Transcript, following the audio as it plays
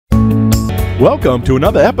Welcome to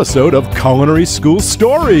another episode of Culinary School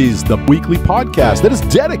Stories, the weekly podcast that is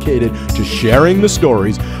dedicated to sharing the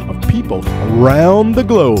stories of people around the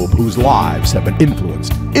globe whose lives have been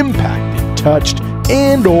influenced, impacted, touched,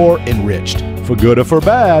 and or enriched, for good or for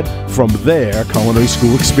bad, from their culinary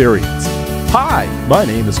school experience. Hi, my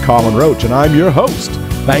name is Colin Roach, and I'm your host.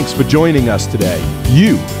 Thanks for joining us today.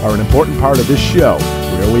 You are an important part of this show,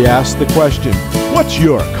 where we ask the question, what's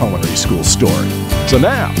your culinary school story? So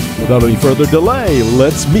now, without any further delay,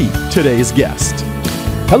 let's meet today's guest.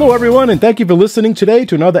 Hello, everyone, and thank you for listening today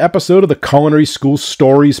to another episode of the Culinary School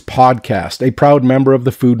Stories podcast, a proud member of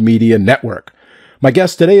the Food Media Network. My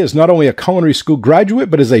guest today is not only a culinary school graduate,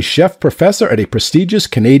 but is a chef professor at a prestigious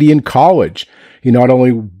Canadian college. He not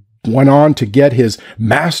only went on to get his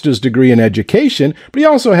master's degree in education, but he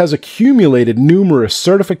also has accumulated numerous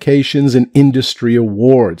certifications and industry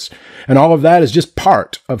awards. And all of that is just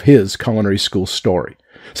part of his culinary school story.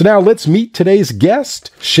 So now let's meet today's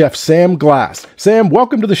guest, Chef Sam Glass. Sam,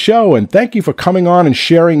 welcome to the show, and thank you for coming on and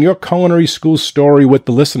sharing your culinary school story with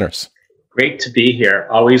the listeners. Great to be here.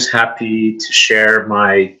 Always happy to share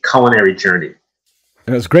my culinary journey.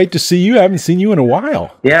 And it's great to see you. I haven't seen you in a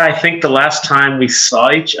while. Yeah, I think the last time we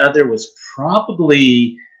saw each other was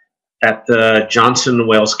probably at the Johnson &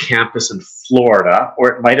 Wales campus in Florida, or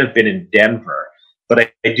it might have been in Denver.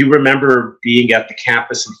 But I do remember being at the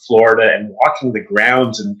campus in Florida and walking the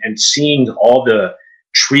grounds and seeing all the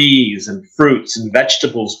trees and fruits and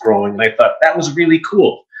vegetables growing. And I thought that was really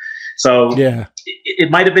cool. So yeah, it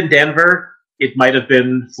might have been Denver. It might have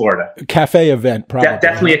been Florida. A cafe event, probably.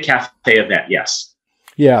 Definitely a cafe event, yes.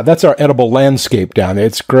 Yeah, that's our edible landscape down there.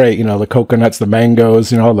 It's great. You know, the coconuts, the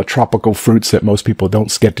mangoes, all the tropical fruits that most people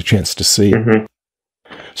don't get the chance to see. Mm-hmm.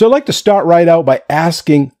 So I'd like to start right out by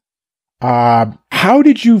asking, how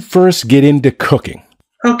did you first get into cooking?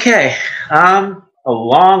 Okay. A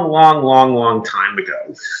long time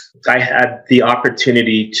ago, I had the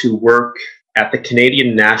opportunity to work at the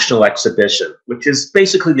Canadian National Exhibition, which is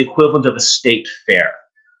basically the equivalent of a state fair.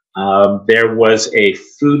 There was a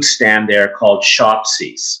food stand there called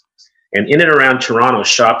Shopsy's. And in and around Toronto,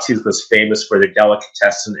 Shopsy's was famous for their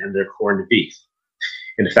delicatessen and their corned beef.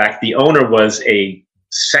 In fact, the owner was a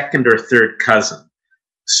second or third cousin.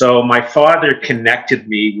 So my father connected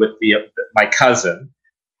me with my cousin,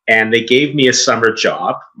 and they gave me a summer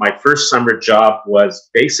job. My first summer job was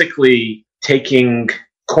basically taking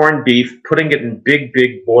corned beef, putting it in big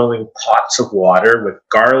boiling pots of water with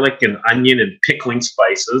garlic and onion and pickling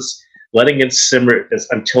spices, letting it simmer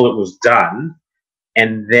until it was done.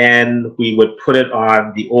 And then we would put it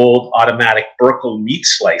on the old automatic Burkle meat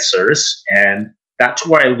slicers. And that's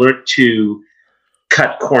where I learned to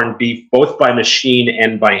cut corned beef, both by machine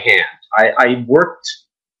and by hand. I worked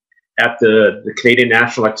at the Canadian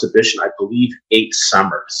National Exhibition, I believe, 8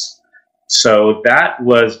 summers. So that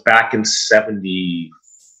was back in 74.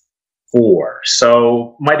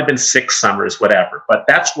 So might have been 6 summers, whatever. But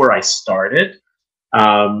that's where I started.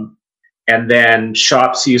 And then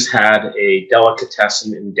Shopsy's had a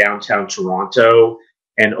delicatessen in downtown Toronto.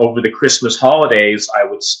 And over the Christmas holidays, I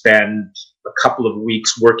would spend a couple of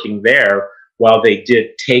weeks working there while they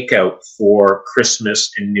did takeout for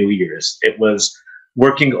Christmas and New Year's. It was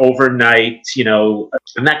working overnight,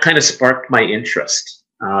 and that kind of sparked my interest.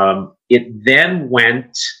 It then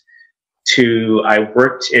went to, I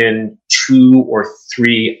worked in 2 or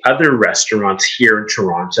 3 other restaurants here in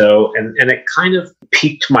Toronto, and it kind of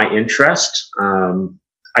piqued my interest.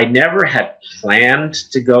 I never had planned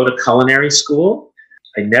to go to culinary school.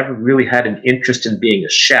 I never really had an interest in being a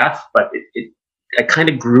chef, but I kind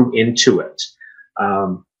of grew into it.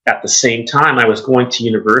 At the same time, I was going to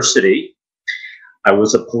university. I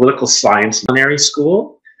was a political science culinary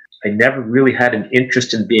school. I never really had an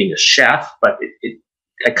interest in being a chef, but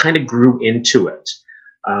I kind of grew into it.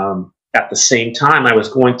 At the same time, I was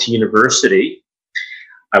going to university.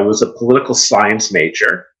 I was a political science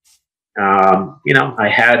major. I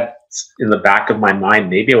had in the back of my mind,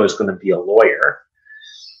 maybe I was going to be a lawyer.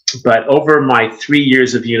 But over my 3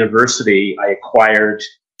 years of university, I acquired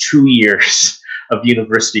 2 years of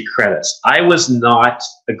university credits. I was not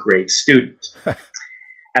a great student.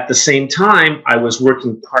 At the same time, I was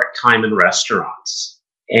working part-time in restaurants.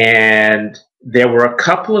 And there were a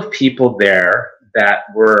couple of people there that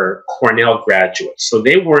were Cornell graduates. So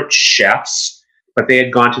they weren't chefs, but they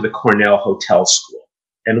had gone to the Cornell Hotel School.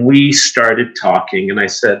 And we started talking, and I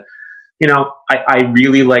said, I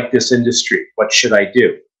really like this industry. What should I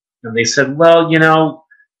do? And they said, well,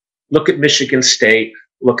 look at Michigan State,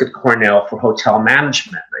 look at Cornell for hotel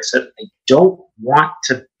management. And I said, I don't want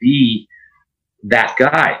to be that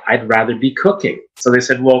guy. I'd rather be cooking. So they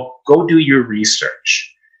said, well, go do your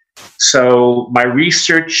research. So my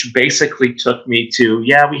research basically took me to,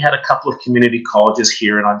 yeah, we had a couple of community colleges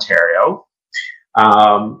here in Ontario,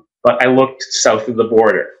 but I looked south of the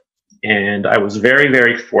border. And I was very,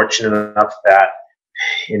 very fortunate enough that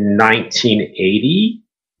in 1980,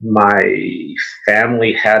 my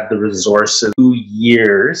family had the resources. 2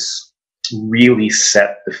 years really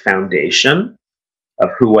set the foundation of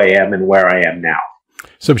who I am and where I am now.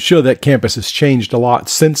 So I'm sure that campus has changed a lot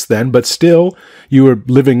since then, but still you were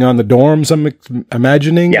living on the dorms, I'm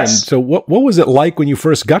imagining. Yes. And so what was it like when you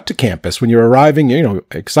first got to campus, when you were arriving, you know,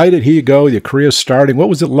 excited, here you go, your career's starting. What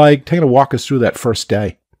was it like? Take a walk us through that first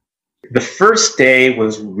day. The first day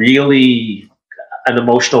was really an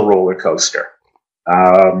emotional roller coaster.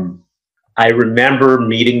 I remember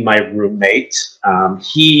meeting my roommate.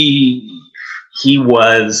 He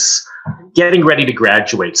was getting ready to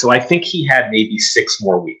graduate, so I think he had maybe 6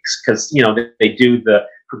 more weeks, because you know they do the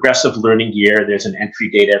progressive learning year. There's an entry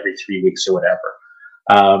date every 3 weeks or whatever.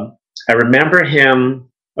 I remember him,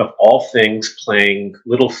 of all things, playing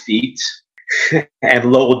Little Feat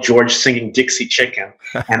and Lowell George singing Dixie Chicken,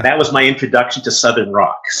 and that was my introduction to Southern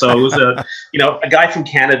rock. So it was a guy from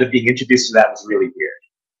Canada being introduced to that was really weird.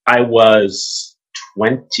 I was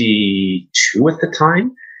 22 at the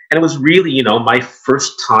time, and it was really, my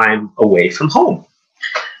first time away from home.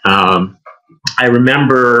 I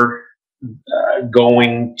remember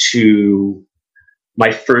going to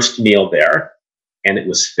my first meal there, and it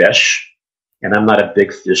was fish, and I'm not a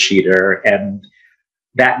big fish eater. And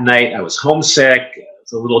that night I was homesick, I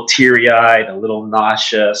was a little teary-eyed, a little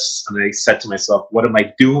nauseous, and I said to myself, what am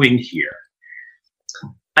I doing here?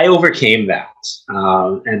 I overcame that.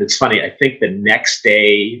 And it's funny, I think the next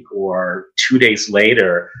day or 2 days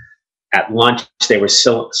later at lunch, they were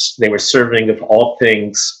serving, of all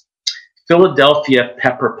things, Philadelphia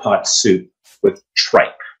pepper pot soup with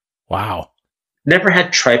tripe. Wow. Never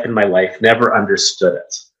had tripe in my life, never understood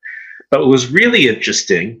it. But what was really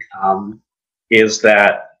interesting is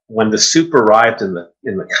that when the soup arrived in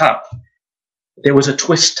the cup, there was a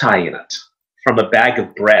twist tie in it from a bag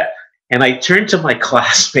of bread. And I turned to my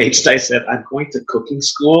classmates and I said, I'm going to cooking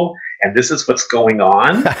school, and this is what's going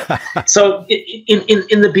on. So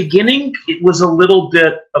in the beginning, it was a little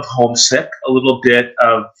bit of homesick, a little bit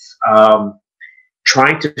of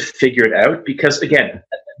trying to figure it out. Because, again,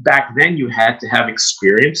 back then you had to have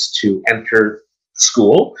experience to enter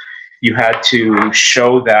school. You had to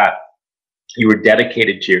show that you were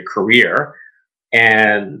dedicated to your career.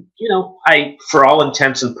 And, for all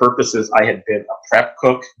intents and purposes, I had been a prep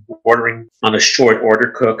cook, bordering on a short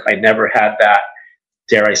order cook. I never had that,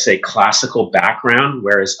 dare I say, classical background,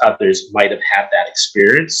 whereas others might have had that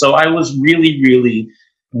experience. So I was really, really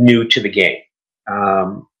new to the game.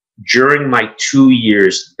 During my 2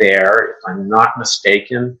 years there, if I'm not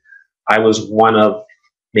mistaken, I was one of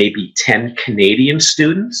maybe 10 Canadian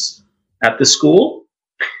students at the school.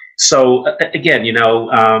 So again,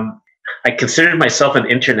 I considered myself an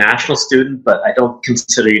international student, but I don't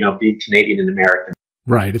consider, being Canadian and American.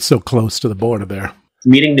 Right. It's so close to the border there.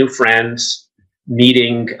 Meeting new friends,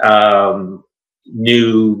 meeting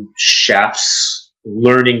new chefs,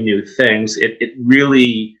 learning new things. It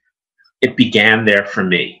really began there for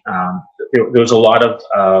me. There was a lot of,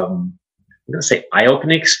 I'm going to say,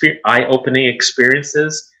 eye-opening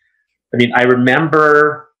experiences. I mean, I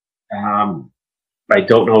remember, I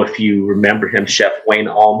don't know if you remember him, Chef Wayne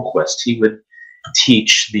Almquist. He would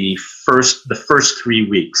teach the first 3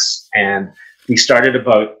 weeks, and we started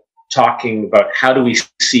talking about how do we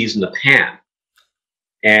season a pan.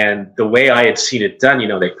 And the way I had seen it done,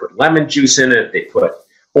 they put lemon juice in it, they put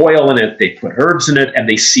oil in it, they put herbs in it, and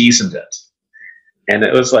they seasoned it. And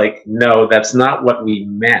it was like, no, that's not what we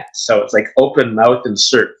meant. So it's like open mouth,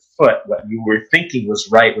 insert foot. What you were thinking was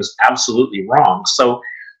right was absolutely wrong. So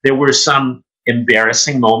there were some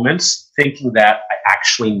embarrassing moments thinking that I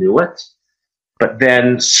actually knew it. But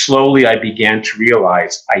then slowly I began to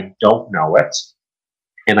realize I don't know it,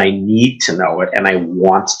 and I need to know it, and I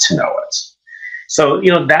want to know it. So,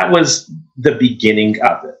 that was the beginning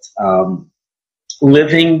of it.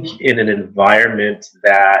 Living in an environment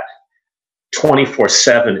that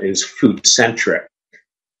 24/7 is food-centric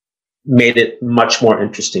made it much more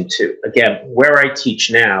interesting too. Again, where I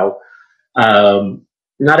teach now,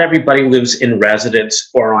 not everybody lives in residence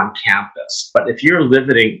or on campus, but if you're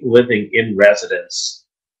living in residence,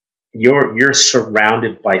 you're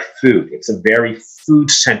surrounded by food. It's a very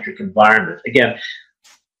food-centric environment. Again,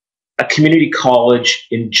 a community college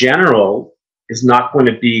in general is not going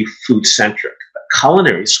to be food-centric. A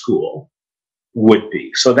culinary school would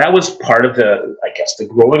be. So that was part of the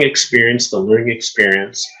growing experience, the learning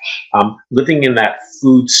experience, living in that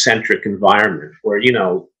food-centric environment where,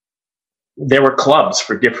 there were clubs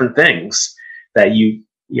for different things that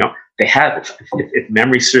they had, if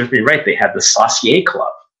memory serves me right, they had the saucier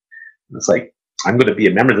club. It's like, I'm going to be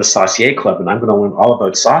a member of the saucier club and I'm going to learn all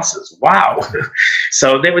about sauces. Wow.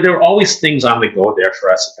 So there were always things on the go there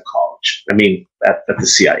for us at the college. I mean, at the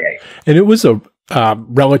CIA. And it was a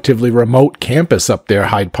relatively remote campus up there,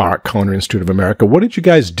 Hyde Park, Culinary Institute of America. What did you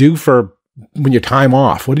guys do when your time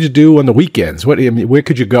off? What did you do on the weekends? Where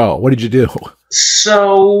could you go? What did you do?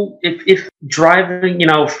 So if driving,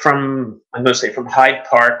 from Hyde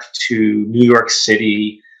Park to New York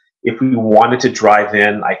City, if we wanted to drive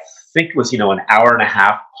in, I think it was, an hour and a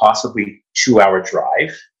half, possibly 2-hour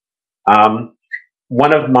drive.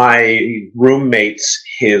 One of my roommates,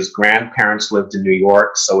 his grandparents lived in New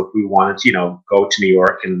York. So if we wanted to, go to New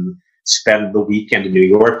York and spend the weekend in New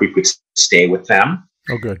York, we could stay with them.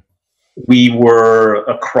 Oh, good. We were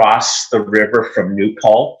across the river from New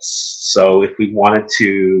Paltz. So if we wanted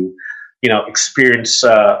to, experience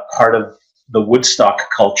part of the Woodstock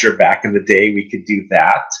culture back in the day, we could do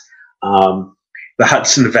that. The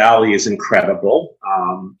Hudson Valley is incredible.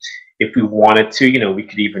 If we wanted to, we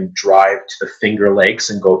could even drive to the Finger Lakes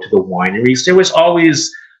and go to the wineries. There was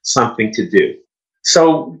always something to do.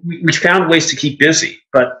 So we found ways to keep busy.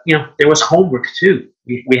 But, there was homework too.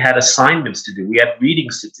 We had assignments to do. We had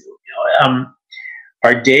readings to do.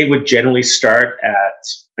 Our day would generally start at,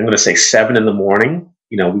 I'm going to say 7 in the morning.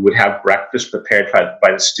 We would have breakfast prepared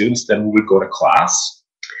by the students. Then we would go to class.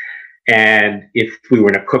 And if we were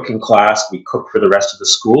in a cooking class, we cooked for the rest of the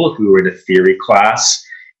school. If we were in a theory class,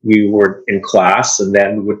 we were in class, and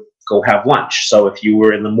then we would go have lunch. So if you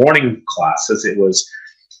were in the morning classes, it was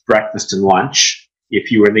breakfast and lunch. If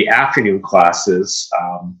you were in the afternoon classes,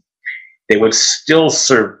 they would still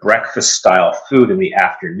serve breakfast-style food in the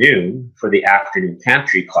afternoon for the afternoon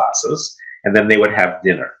pantry classes, and then they would have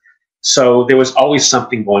dinner. So there was always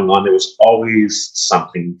something going on. There was always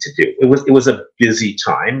something to do. It was a busy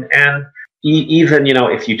time, and even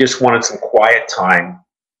if you just wanted some quiet time,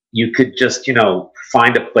 you could just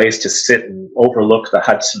find a place to sit and overlook the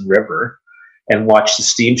Hudson River and watch the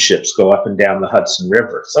steamships go up and down the Hudson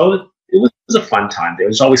River. So it was a fun time. There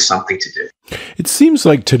was always something to do. It seems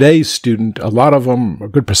like today's student, a lot of them, a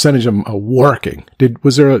good percentage of them are working.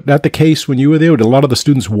 Was that the case when you were there? Did a lot of the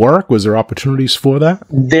students work? Was there opportunities for that?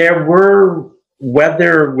 There were,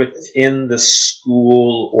 whether within the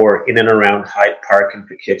school or in and around Hyde Park and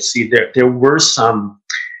Poughkeepsie, there were some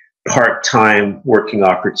part-time working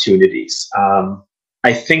opportunities.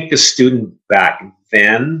 I think the student back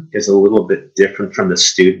then is a little bit different from the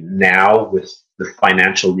student now with the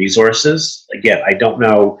financial resources. Again, I don't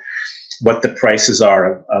know what the prices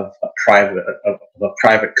are of a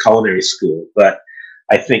private culinary school, but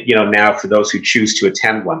I think now for those who choose to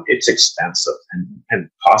attend one, it's expensive and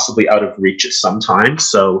possibly out of reach at some time.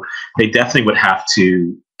 So they definitely would have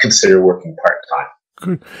to consider working part-time.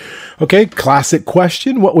 Good. Okay, classic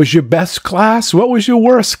question. What was your best class? What was your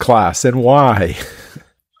worst class, and why?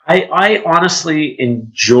 I honestly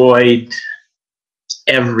enjoyed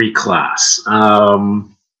every class.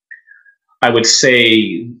 I would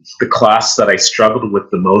say the class that I struggled with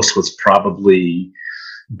the most was probably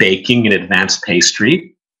baking and advanced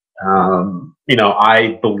pastry.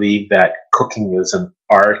 I believe that cooking is an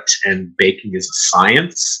art and baking is a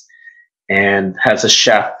science. And as a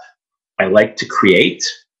chef, I like to create.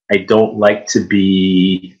 I don't like to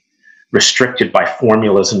be restricted by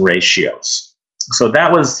formulas and ratios. So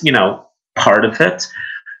that was, part of it.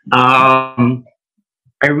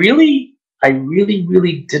 I really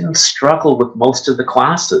didn't struggle with most of the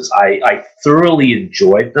classes. I thoroughly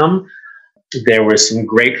enjoyed them. There were some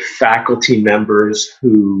great faculty members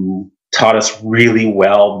who taught us really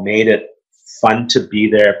well, made it fun to be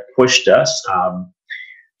there, pushed us.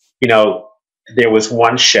 There was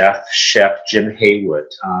one chef Jim Haywood.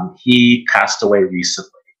 He passed away recently.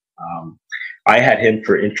 I had him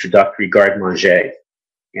for introductory garde-manger.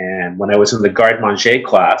 And when I was in the garde-manger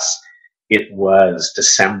class, it was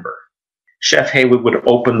December. Chef Haywood would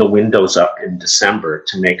open the windows up in December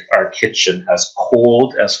to make our kitchen as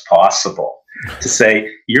cold as possible. To say,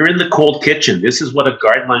 you're in the cold kitchen. This is what a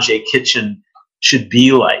garde-manger kitchen should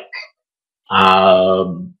be like.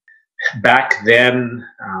 Back then,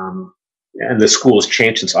 and the school has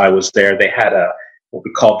changed since I was there, they had what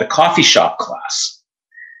we called the coffee shop class.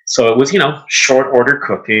 So it was, short order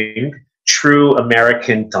cooking, true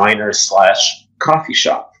American diner / coffee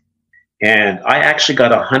shop. And I actually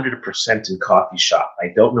got 100% in coffee shop. I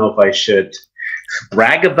don't know if I should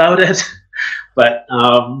brag about it, but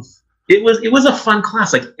it was a fun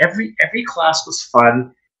class. Like every class was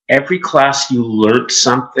fun. Every class you learned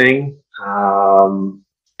something.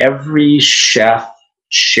 Every chef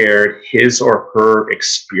shared his or her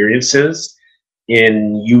experiences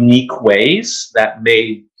in unique ways that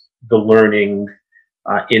made the learning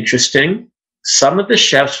interesting. Some of the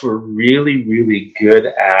chefs were really, really good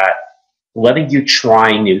at letting you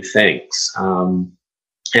try new things. And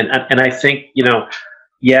I think,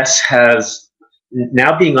 Yes has,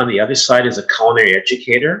 now being on the other side as a culinary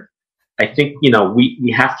educator, I think,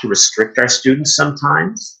 we have to restrict our students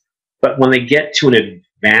sometimes, but when they get to an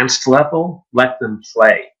advanced level, let them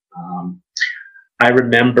play. I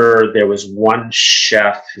remember there was one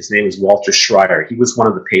chef, his name was Walter Schreier. He was one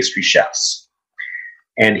of the pastry chefs.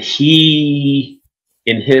 And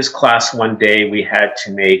in his class one day, we had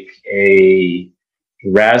to make a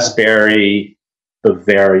raspberry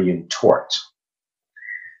Bavarian torte.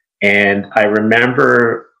 And I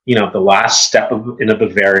remember, the last step in a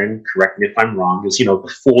Bavarian, correct me if I'm wrong, is,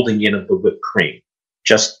 the folding in of the whipped cream,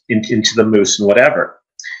 just into the mousse and whatever.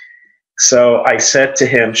 So I said to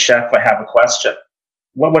him, Chef, I have a question.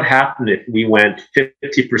 What would happen if we went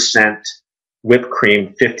 50% whipped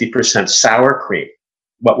cream, 50% sour cream?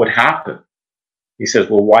 What would happen? He says,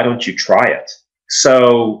 well, why don't you try it?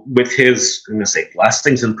 So with his, I'm going to say,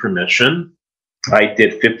 blessings and permission, I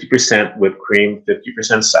did 50% whipped cream,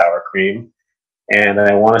 50% sour cream. And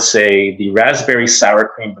I want to say the raspberry sour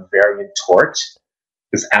cream Bavarian torte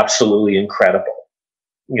is absolutely incredible.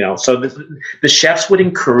 So the chefs would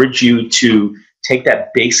encourage you to take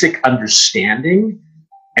that basic understanding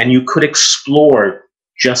and you could explore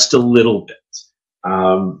just a little bit.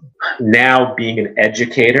 Now, being an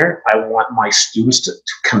educator, I want my students to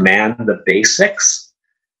command the basics.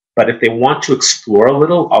 But if they want to explore a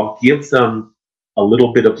little, I'll give them a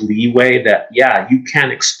little bit of leeway that, yeah, you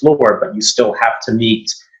can explore, but you still have to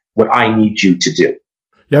meet what I need you to do.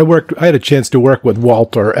 Yeah, I had a chance to work with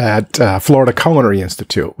Walter at Florida Culinary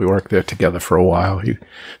Institute. We worked there together for a while.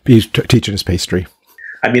 He's teaching his pastry.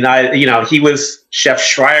 I mean, Chef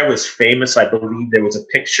Schreier was famous. I believe there was a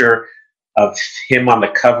picture of him on the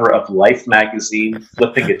cover of Life magazine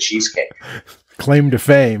flipping a cheesecake. Claim to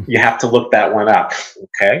fame. You have to look that one up.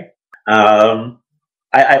 Okay. I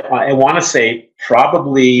want to say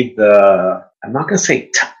probably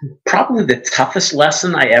probably the toughest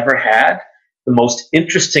lesson I ever had. The most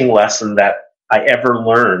interesting lesson that I ever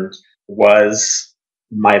learned was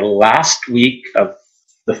my last week of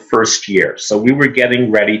the first year. So we were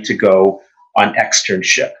getting ready to go on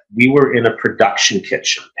externship. We were in a production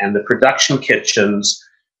kitchen, and the production kitchens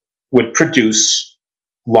would produce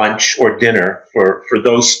lunch or dinner for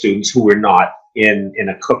those students who were not in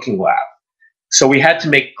a cooking lab. So we had to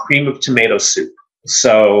make cream of tomato soup.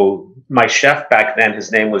 So my chef back then,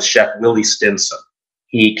 his name was Chef Willie Stinson.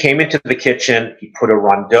 He came into the kitchen, he put a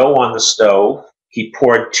rondeau on the stove, he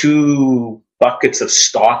poured 2 buckets of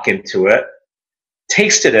stock into it,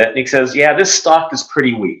 tasted it, and he says, yeah, this stock is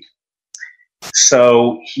pretty weak.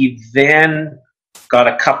 So he then got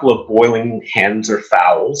a couple of boiling hens or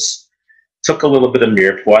fowls, took a little bit of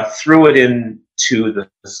mirepoix, threw it into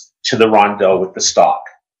the rondeau with the stock.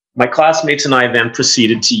 My classmates and I then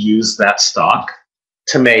proceeded to use that stock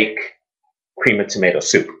to make cream of tomato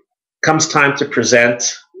soup. Comes time to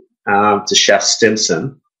present to Chef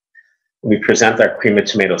Stinson. We present our cream of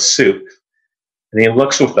tomato soup, and he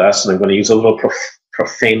looks with us, and I'm going to use a little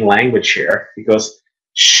profane language here. He goes,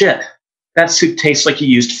 shit, that soup tastes like you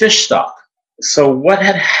used fish stock. So what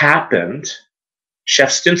had happened, Chef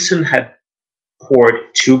Stinson had poured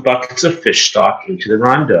 2 buckets of fish stock into the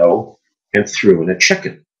rondeau and threw in a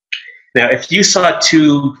chicken. Now, if you saw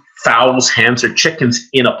 2 fowls, hens, or chickens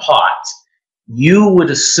in a pot, you would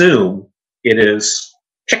assume it is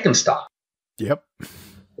chicken stock. Yep.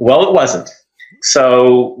 Well, it wasn't.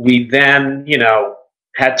 So we then,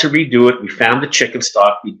 had to redo it. We found the chicken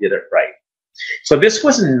stock. We did it right. So this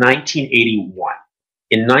was in 1981.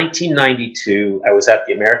 In 1992, I was at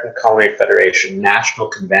the American Culinary Federation National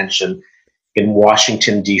Convention in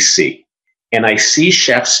Washington, D.C. And I see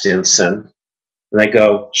Chef Stinson, and I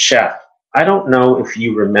go, Chef, I don't know if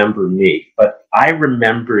you remember me, but I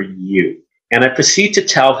remember you. And I proceed to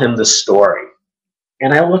tell him the story.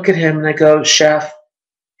 And I look at him and I go, Chef,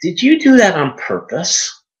 did you do that on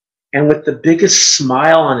purpose? And with the biggest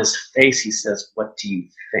smile on his face, he says, what do you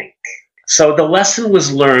think? So the lesson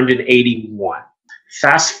was learned in 81.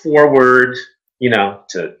 Fast forward,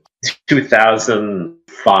 to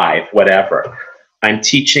 2005, whatever. I'm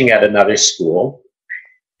teaching at another school,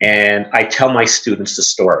 and I tell my students the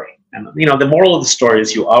story. And, the moral of the story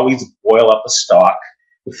is you always boil up a stock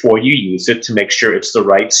before you use it to make sure it's the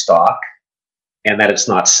right stock and that it's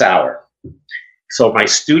not sour. So my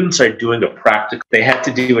students are doing a practical. They had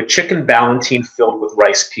to do a chicken ballantine filled with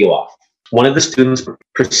rice pilaf. One of the students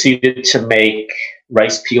proceeded to make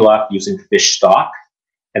rice pilaf using fish stock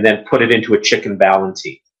and then put it into a chicken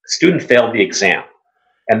ballantine. The student failed the exam.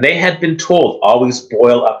 And they had been told, always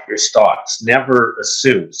boil up your stocks, never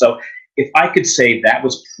assume. So if I could say that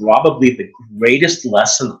was probably the greatest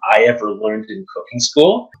lesson I ever learned in cooking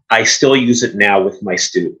school, I still use it now with my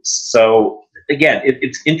students. So again,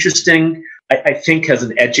 it's interesting. I think as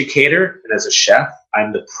an educator and as a chef,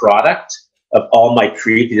 I'm the product of all my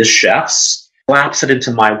previous chefs. Collapse it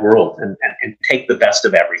into my world and take the best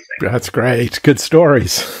of everything. That's great. Good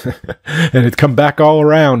stories. And it come back all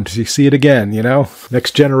around. You see it again, you know?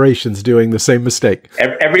 Next generation's doing the same mistake.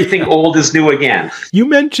 Everything old is new again. You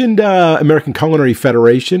mentioned American Culinary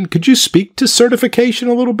Federation. Could you speak to certification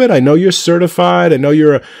a little bit? I know you're certified. I know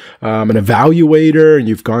you're an evaluator and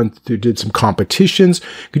you've did some competitions.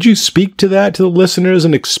 Could you speak to that to the listeners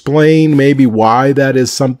and explain maybe why that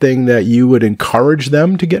is something that you would encourage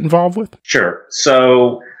them to get involved with? Sure.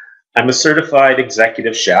 So I'm a certified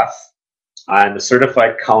executive chef. I'm a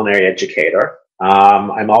certified culinary educator.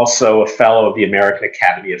 I'm also a fellow of the American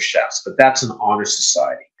Academy of Chefs, but that's an honor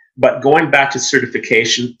society. But going back to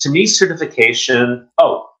certification, to me, certification,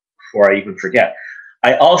 before I even forget,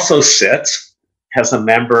 I also sit as a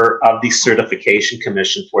member of the certification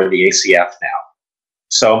commission for the ACF now.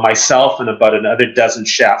 So myself and about another dozen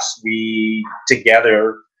chefs, we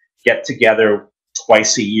get together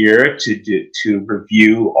twice a year to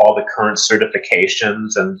review all the current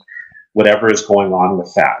certifications and whatever is going on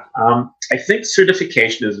with that. I think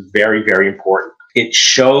certification is very, very important. It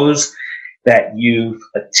shows that you've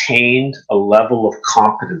attained a level of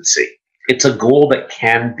competency. It's a goal that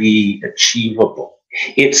can be achievable.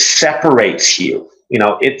 It separates you. You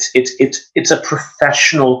know, it's a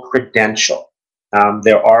professional credential.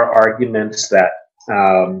 There are arguments that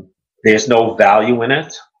there's no value in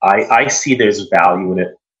it. I see there's value in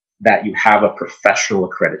it, that you have a professional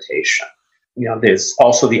accreditation. You know, there's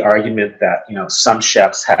also the argument that, you know, some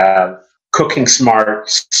chefs have cooking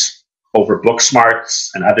smarts over book smarts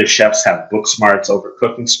and other chefs have book smarts over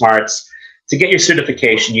cooking smarts. To get your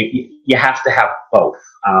certification, you have to have both.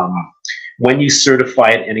 When you certify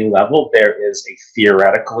at any level, there is a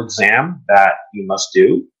theoretical exam that you must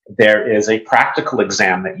do. There is a practical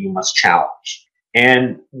exam that you must challenge.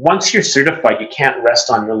 And once you're certified, you can't rest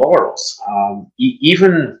on your laurels.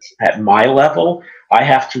 Even at my level, I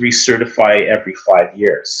have to recertify every 5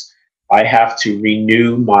 years. I have to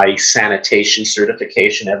renew my sanitation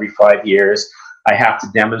certification every 5 years. I have to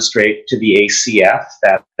demonstrate to the ACF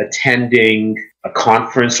that attending a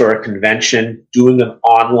conference or a convention, doing an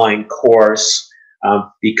online course,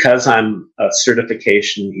 because I'm a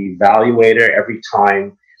certification evaluator, every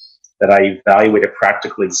time that I evaluate a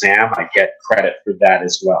practical exam, I get credit for that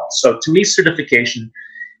as well. So to me, certification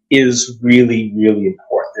is really, really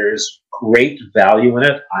important. There's great value in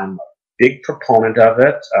it. I'm a big proponent of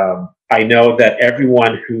it. I know that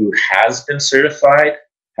everyone who has been certified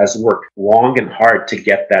has worked long and hard to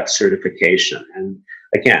get that certification. And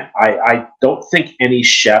again, I don't think any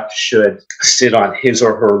chef should sit on his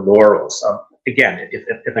or her laurels. Again,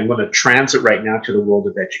 if I'm going to transit right now to the world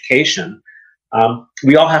of education,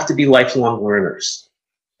 we all have to be lifelong learners.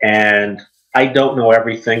 And I don't know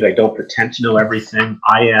everything. I don't pretend to know everything.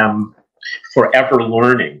 I am forever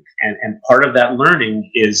learning. And part of that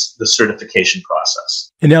learning is the certification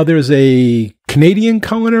process. And now there's a Canadian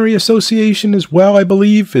Culinary Association as well, I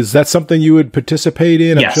believe. Is that something you would participate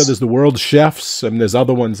in? Yes. I'm sure there's the World Chefs and there's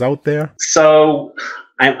other ones out there. So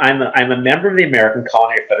I'm a member of the American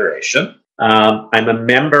Culinary Federation. I'm a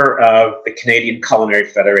member of the Canadian Culinary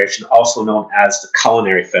Federation, also known as the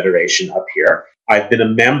Culinary Federation up here. I've been a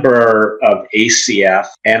member of ACF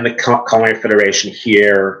and the Culinary Federation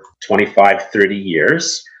here 25, 30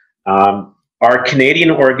 years. Our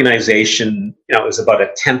Canadian organization, is about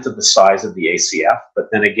a tenth of the size of the ACF, but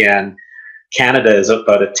then again, Canada is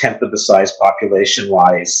about a tenth of the size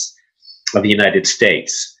population-wise of the United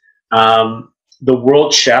States. The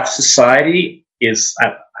World Chef Society is,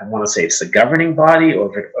 I want to say it's the governing body,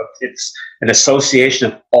 or it's an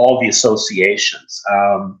association of all the associations.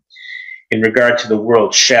 In regard to the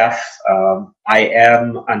World Chef, I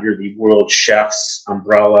am under the World Chef's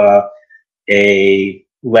umbrella a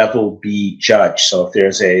level B judge. So if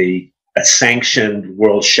there's a sanctioned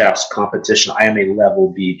World Chef's competition, I am a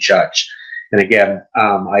level B judge. And again,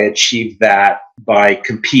 I achieved that by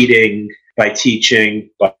competing, by teaching,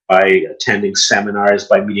 by attending seminars,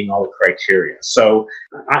 by meeting all the criteria. So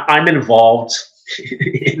I'm involved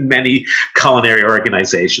in many culinary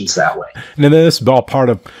organizations that way. And then this is all part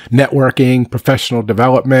of networking, professional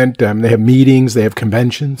development. They have meetings, they have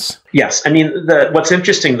conventions. Yes. I mean, what's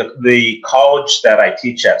interesting, the college that I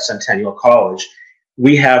teach at, Centennial College,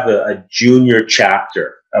 we have a junior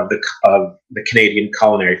chapter of the Canadian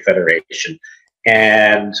Culinary Federation.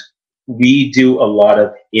 And we do a lot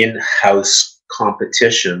of in-house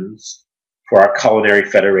competitions for our Culinary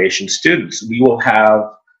Federation students. We will have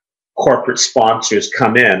corporate sponsors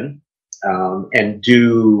come in and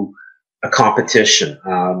do a competition.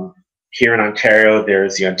 Here in Ontario,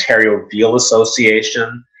 there's the Ontario Veal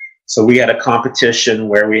Association. So we had a competition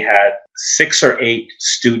where we had 6 or 8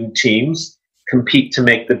 student teams compete to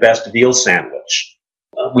make the best veal sandwich.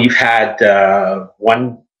 We've had a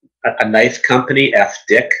knife company,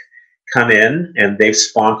 FDIC, come in, and they've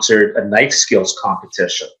sponsored a knife skills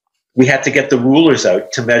competition. We had to get the rulers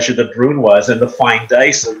out to measure the brunoise and the fine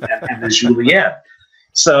dice and the julienne.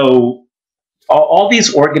 So all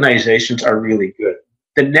these organizations are really good.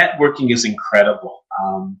 The networking is incredible.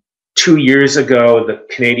 2 years ago, the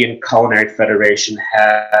Canadian Culinary Federation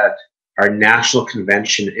had our national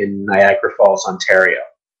convention in Niagara Falls, Ontario.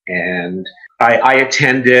 And I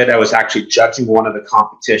attended. I was actually judging one of the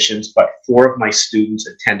competitions, but 4 of my students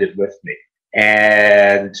attended with me.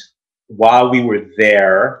 And while we were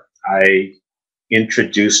there, I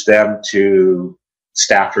introduced them to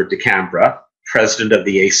Stafford DeCambra, president of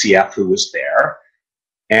the ACF, who was there.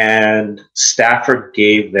 And Stafford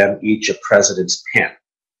gave them each a president's pin.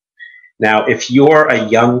 Now, if you're a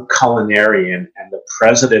young culinarian and the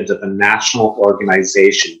president of a national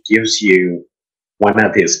organization gives you one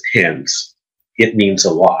of his pins, it means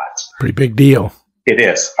a lot. Pretty big deal. It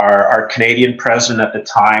is. Our Canadian president at the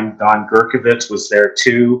time, Don Gerkovitz, was there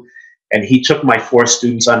too. And he took my 4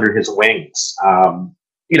 students under his wings.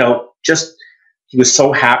 He was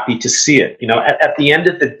so happy to see it. At the end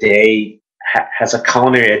of the day, as a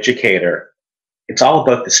culinary educator, it's all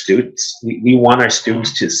about the students. We want our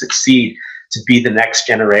students to succeed, to be the next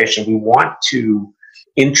generation. We want to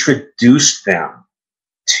introduce them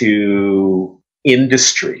to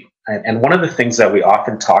industry. And one of the things that we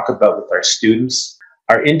often talk about with our students,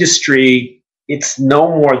 our industry, it's no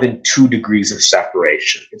more than 2 degrees of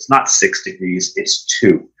separation. It's not 6 degrees, it's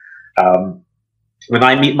 2. When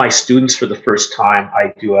I meet my students for the first time,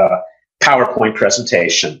 I do a PowerPoint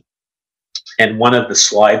presentation. And one of the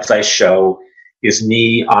slides I show is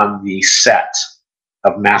me on the set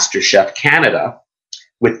of MasterChef Canada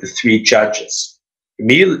with the 3 judges.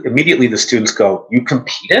 Immediately the students go, "You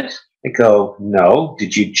competed?" I go, "No."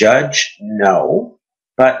 "Did you judge?" "No."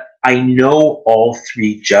 But I know all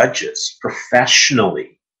 3 judges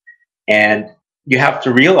professionally. And you have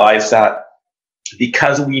to realize that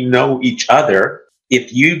because we know each other,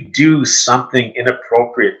 if you do something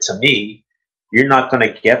inappropriate to me, you're not going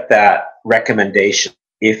to get that recommendation.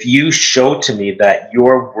 If you show to me that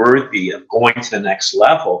you're worthy of going to the next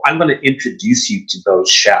level, I'm going to introduce you to those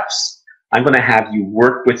chefs. I'm going to have you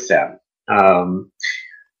work with them.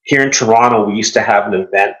 Here in Toronto, we used to have an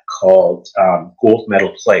event called Gold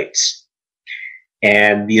Medal Plates.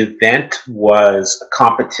 And the event was a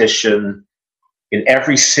competition in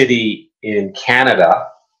every city in Canada.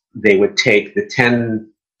 They would take the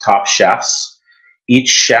 10 top chefs. Each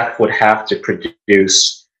chef would have to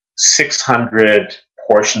produce 600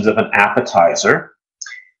 portions of an appetizer.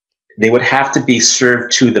 They would have to be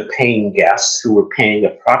served to the paying guests who were paying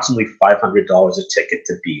approximately $500 a ticket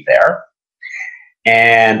to be there.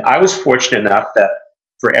 And I was fortunate enough that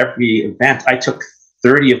for every event, I took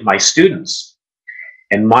 30 of my students.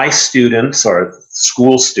 And my students, or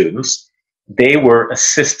school students, they were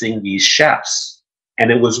assisting these chefs.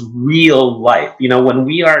 And it was real life. When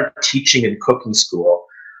we are teaching in cooking school,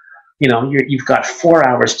 you've got 4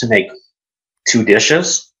 hours to make 2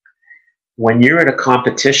 dishes. When you're at a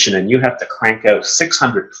competition and you have to crank out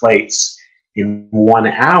 600 plates in 1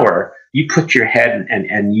 hour, you put your head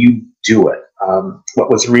and you do it. What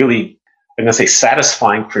was really, I'm going to say,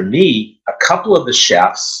 satisfying for me, a couple of the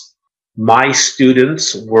chefs, my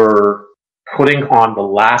students were putting on the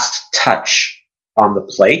last touch on the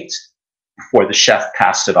plate before the chef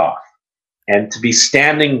passed it off. And to be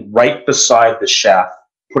standing right beside the chef,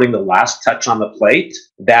 putting the last touch on the plate,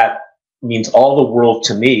 that means all the world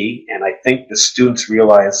to me. And I think the students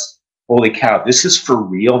realize, holy cow, this is for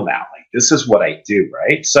real now. Like, this is what I do,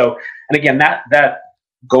 right? So, and again, that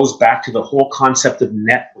goes back to the whole concept of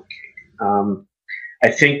networking. I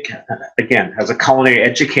think, again, as a culinary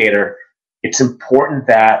educator, it's important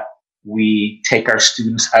that we take our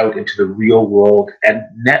students out into the real world and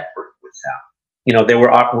network with them. There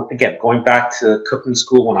were, again, going back to cooking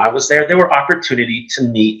school when I was there were opportunity to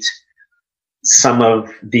meet some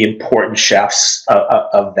of the important chefs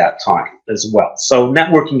of that time as well. So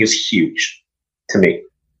networking is huge to me.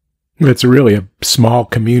 It's really a small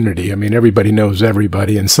community. I mean, everybody knows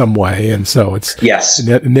everybody in some way. And so and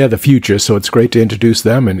they're the future. So it's great to introduce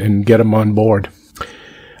them and get them on board.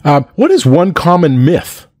 What is one common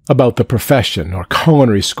myth about the profession or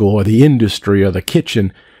culinary school or the industry or the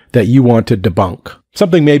kitchen that you want to debunk?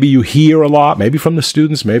 Something maybe you hear a lot, maybe from the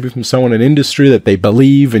students, maybe from someone in industry that they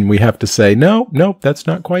believe, and we have to say, no, that's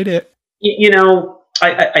not quite it.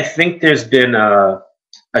 I think there's been a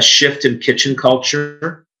shift in kitchen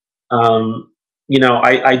culture.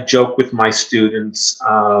 I joke with my students,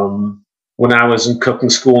 when I was in cooking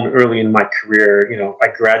school and early in my career, I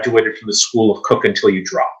graduated from the school of cook until you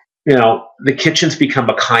drop. The kitchen's become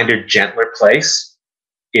a kinder, gentler place.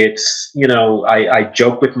 It's, I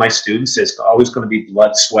joke with my students, there's always going to be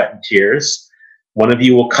blood, sweat, and tears. One of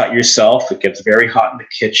you will cut yourself. It gets very hot in the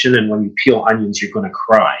kitchen. And when you peel onions, you're going to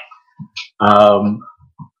cry.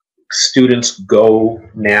 Students go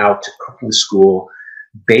now to cooking school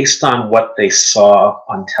based on what they saw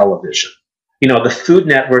on television. The Food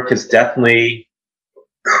Network has definitely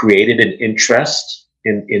created an interest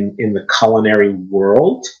in the culinary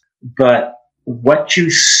world, but what you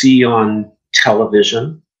see on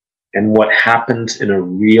television and what happens in a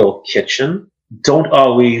real kitchen don't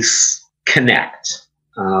always connect.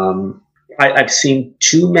 I've seen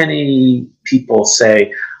too many people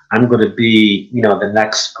say, I'm going to be, the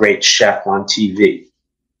next great chef on TV.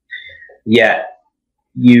 Yet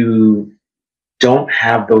you don't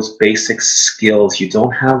have those basic skills. You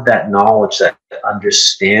don't have that knowledge, that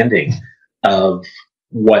understanding of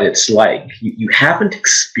what it's like. You haven't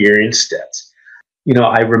experienced it.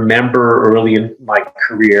 I remember early in my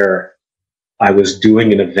career, I was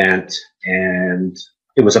doing an event and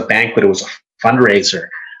it was a banquet. It was a fundraiser.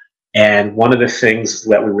 And one of the things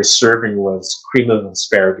that we were serving was cream of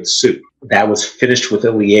asparagus soup that was finished with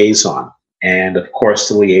a liaison. And of course,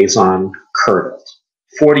 the liaison curdled.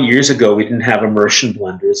 40 years ago, we didn't have immersion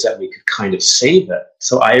blenders that we could kind of save it.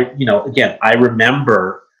 So I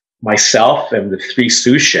remember myself and the 3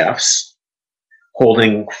 sous chefs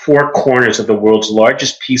holding 4 corners of the world's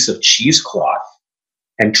largest piece of cheesecloth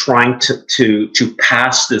and trying to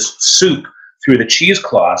pass this soup through the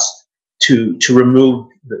cheesecloth to remove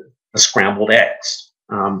the scrambled eggs.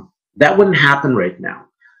 That wouldn't happen right now.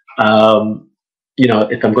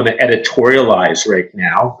 If I'm going to editorialize right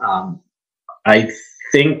now, I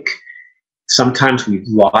think sometimes we've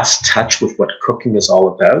lost touch with what cooking is all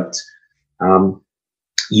about.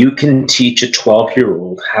 You can teach a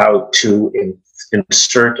 12-year-old how to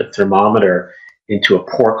insert a thermometer into a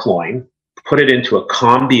pork loin, put it into a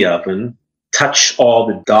combi oven, touch all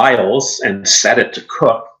the dials and set it to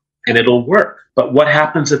cook, and it'll work. But what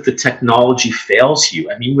happens if the technology fails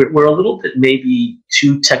you? I mean, we're a little bit maybe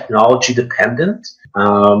too technology dependent.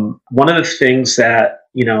 One of the things that,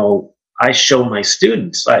 I show my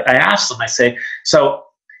students, I ask them, I say, so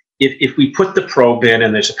if we put the probe in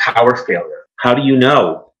and there's a power failure, how do you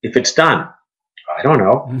know if it's done? I don't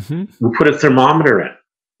know. Mm-hmm. We put a thermometer in.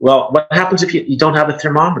 Well, what happens if you don't have a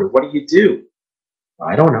thermometer? What do?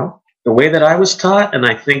 I don't know. The way that I was taught, and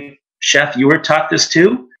I think, Chef, you were taught this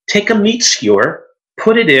too, take a meat skewer,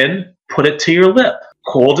 put it in, put it to your lip.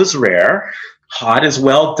 Cold is rare, hot is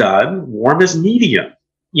well done, warm is medium.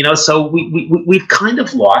 So we've kind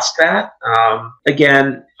of lost that.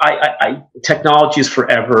 Again, technology is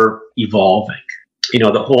forever evolving.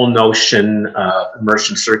 The whole notion of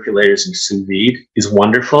immersion circulators and sous vide is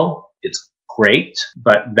wonderful. It's great.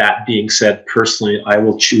 But that being said, personally, I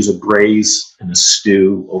will choose a braise and a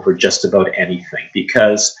stew over just about anything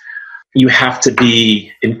because you have to be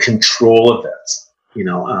in control of it.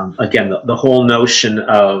 Again, the whole notion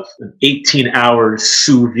of an 18-hour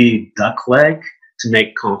sous vide duck leg to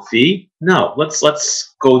make confit. No,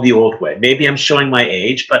 let's go the old way. Maybe I'm showing my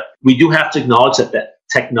age, but we do have to acknowledge that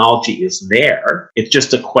technology is there. It's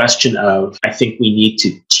just a question of, I think we need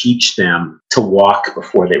to teach them to walk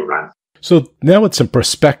before they run. So now with some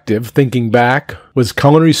perspective, thinking back, was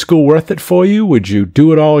culinary school worth it for you? Would you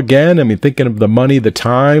do it all again? I mean, thinking of the money, the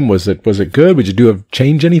time, was it good? Would you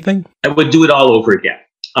change anything? I would do it all over again,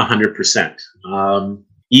 100%.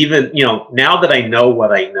 Even, now that I know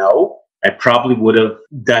what I know, I probably would have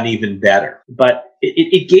done even better. But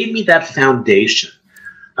it gave me that foundation.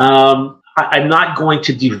 I'm not going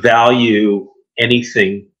to devalue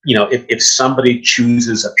anything. If somebody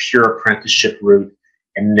chooses a pure apprenticeship route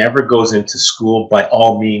and never goes into school, by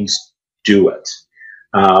all means, do it.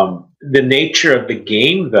 The nature of the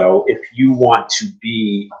game, though, if you want to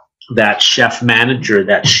be that chef manager,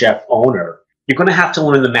 that chef owner, you're going to have to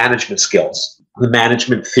learn the management skills. the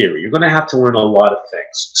management theory. You're going to have to learn a lot of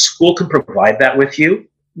things. School can provide that with you.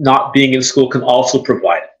 Not being in school can also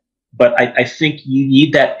provide it. But I think you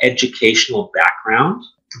need that educational background.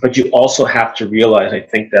 But you also have to realize, I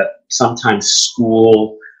think, that sometimes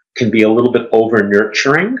school can be a little bit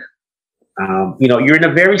over-nurturing. You're in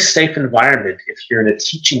a very safe environment if you're in a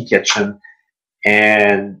teaching kitchen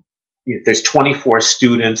and there's 24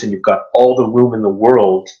 students and you've got all the room in the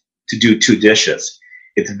world to do 2 dishes.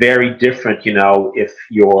 It's very different, if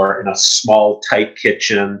you're in a small, tight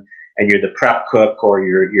kitchen and you're the prep cook or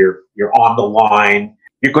you're on the line.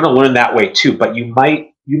 You're going to learn that way too, but you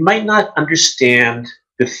might not understand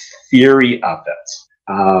the theory of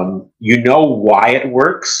it. You know why it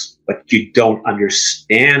works, but you don't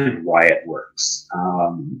understand why it works.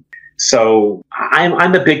 So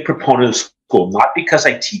I'm a big proponent of school, not because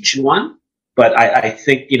I teach in one, but I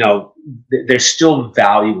think, there's still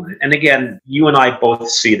value in it. And again, you and I both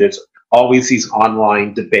see there's always these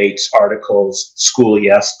online debates, articles, school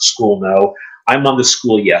yes, school no. I'm on the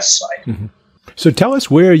school yes side. Mm-hmm. So tell us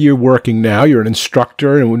where you're working now. You're an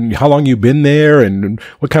instructor, and how long you've been there, and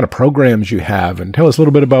what kind of programs you have. And tell us a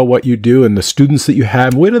little bit about what you do and the students that you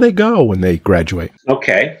have. Where do they go when they graduate?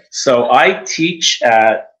 Okay. So I teach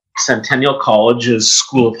at Centennial College's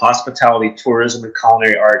School of Hospitality, Tourism, and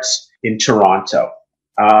Culinary Arts in Toronto.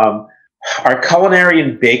 Our culinary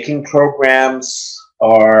and baking programs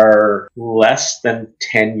are less than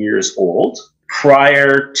 10 years old.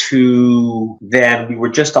 Prior to then, we were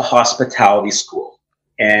just a hospitality school.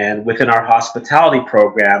 And within our hospitality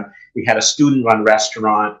program, we had a student-run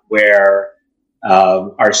restaurant where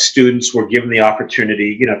our students were given the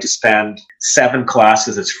opportunity, to spend 7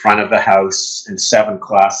 classes as front of the house and 7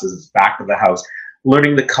 classes as back of the house,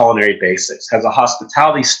 learning the culinary basics. As a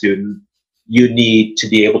hospitality student, you need to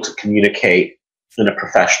be able to communicate in a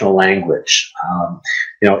professional language.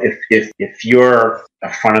 If you're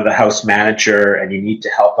a front of the house manager and you need to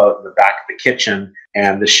help out in the back of the kitchen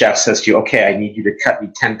and the chef says to you, okay, I need you to cut me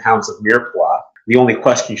 10 pounds of mirepoix, the only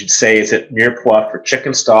question you should say is it mirepoix for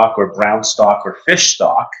chicken stock or brown stock or fish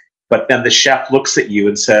stock? But then the chef looks at you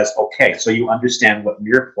and says, okay, so you understand what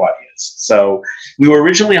mirepoix is. So we were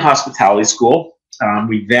originally a hospitality school.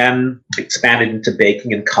 We then expanded into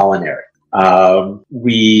baking and culinary.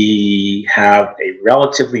 We have a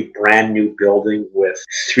relatively brand new building with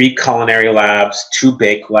 3 culinary labs, 2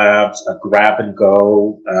 bake labs, a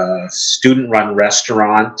grab-and-go, student-run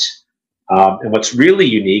restaurant. And what's really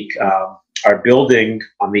unique, our building,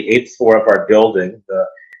 on the 8th floor of our building,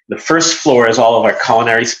 the first floor is all of our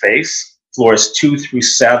culinary space. Floors 2 through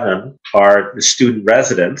 7 are the student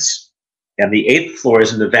residence. And the 8th floor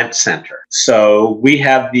is an event center. So we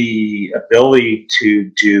have the ability to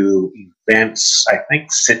do events, I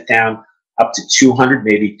think, sit down up to 200,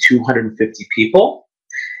 maybe 250 people.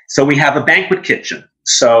 So we have a banquet kitchen.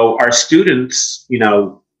 So our students,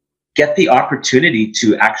 get the opportunity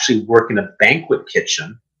to actually work in a banquet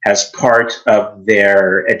kitchen as part of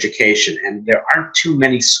their education. And there aren't too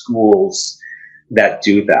many schools that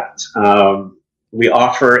do that. We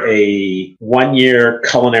offer a 1-year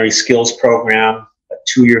Culinary Skills program, a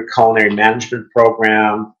 2-year Culinary Management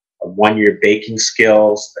program, a 1-year Baking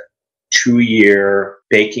Skills, a 2-year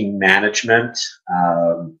Baking Management.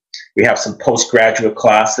 We have some postgraduate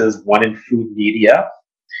classes, 1 in food media,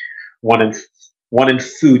 1 in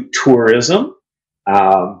food tourism.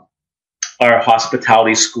 Our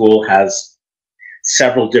hospitality school has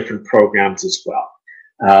several different programs as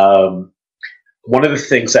well. One of the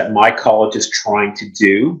things that my college is trying to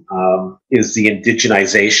do is the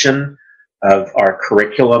indigenization of our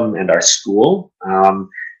curriculum and our school.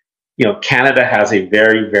 Canada has a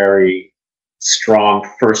very, very strong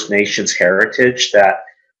First Nations heritage that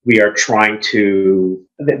we are trying to,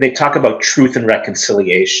 they talk about truth and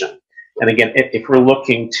reconciliation. And again, if we're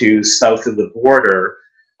looking to south of the border,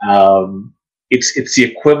 it's the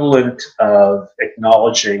equivalent of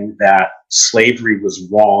acknowledging that slavery was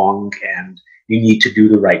wrong and you need to do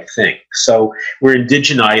the right thing. So we're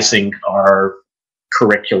indigenizing our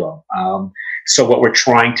curriculum. So what we're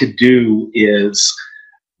trying to do is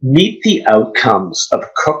meet the outcomes of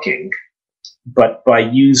cooking, but by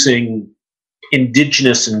using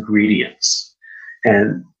indigenous ingredients.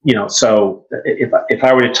 And, so if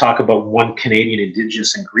I were to talk about one Canadian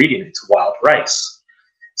indigenous ingredient, it's wild rice.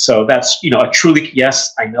 So that's, a truly,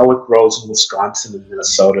 yes, I know it grows in Wisconsin and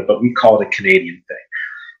Minnesota, but we call it a Canadian thing.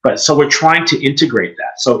 But so we're trying to integrate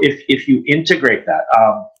that. So if you integrate that,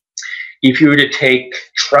 if you were to take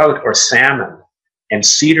trout or salmon and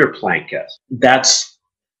cedar plank, that's,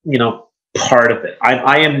 part of it.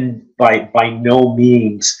 I am by no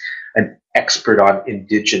means an expert on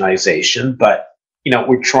indigenization, but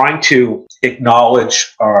we're trying to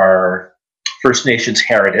acknowledge our First Nations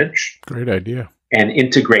heritage. Great idea. And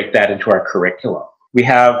integrate that into our curriculum. We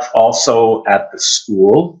have also at the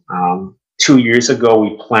school, 2 years ago,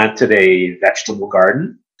 we planted a vegetable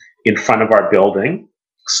garden in front of our building.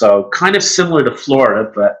 So kind of similar to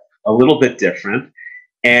Florida, but a little bit different.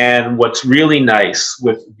 And what's really nice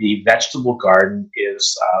with the vegetable garden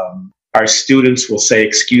is our students will say,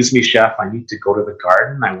 "Excuse me, chef, I need to go to the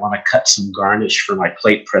garden. I want to cut some garnish for my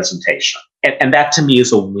plate presentation." And that to me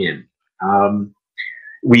is a win.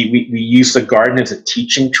 We use the garden as a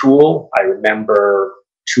teaching tool. I remember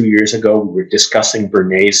 2 years ago, we were discussing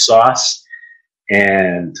Béarnaise sauce,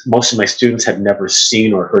 and most of my students had never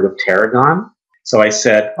seen or heard of tarragon. So I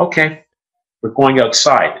said, okay, we're going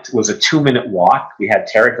outside. It was a 2-minute walk. We had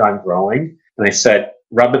tarragon growing, and I said,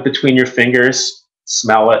 rub it between your fingers,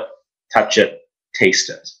 smell it, touch it, taste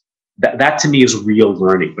it. That to me is real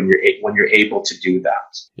learning when you're able to do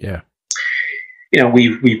that. Yeah.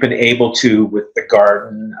 We've been able to, with the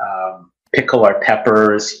garden, pickle our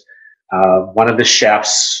peppers. One of the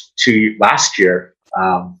chefs last year,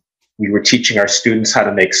 we were teaching our students how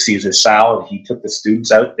to make Caesar salad. He took the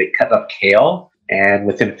students out, they cut up kale, and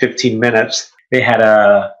within 15 minutes, they had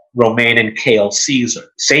a romaine and kale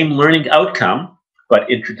Caesar. Same learning outcome, but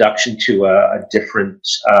introduction to a different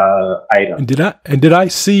item. And did I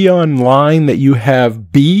see online that you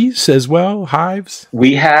have bees as well, hives?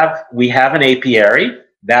 We have an apiary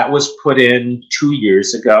that was put in 2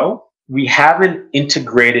 years ago. We haven't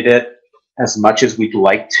integrated it as much as we'd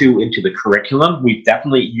like to into the curriculum. We've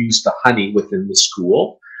definitely used the honey within the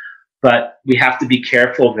school, but we have to be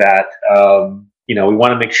careful that we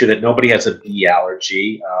want to make sure that nobody has a bee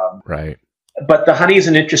allergy. Right. But the honey is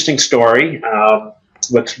an interesting story.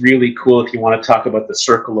 What's really cool, if you want to talk about the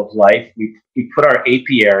circle of life, we put our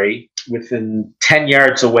apiary within 10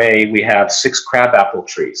 yards away. We have 6 crabapple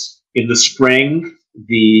trees. In the spring,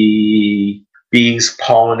 the bees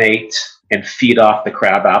pollinate and feed off the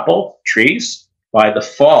crabapple trees. By the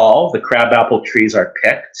fall, the crabapple trees are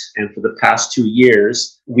picked, and for the past 2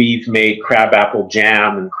 years, we've made crabapple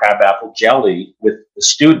jam and crabapple jelly with the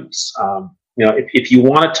students. If you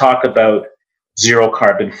want to talk about zero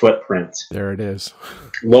carbon footprint. There it is.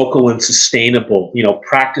 Local and sustainable,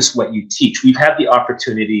 practice what you teach. We've had the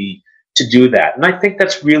opportunity to do that. And I think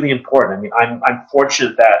that's really important. I mean, I'm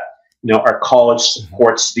fortunate that, our college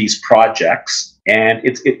supports these projects, and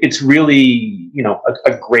it's really,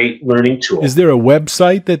 a great learning tool. Is there a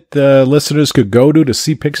website that listeners could go to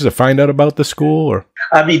see pictures or find out about the school? Or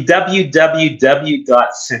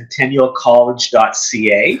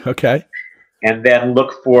www.centennialcollege.ca. Okay. And then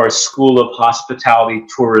look for School of Hospitality,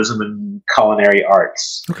 Tourism, and Culinary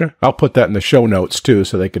Arts. Okay. I'll put that in the show notes, too,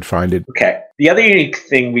 so they could find it. Okay. The other unique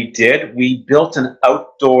thing we did, we built an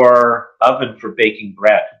outdoor oven for baking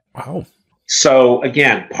bread. Wow. So,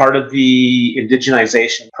 again, part of the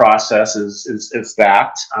indigenization process is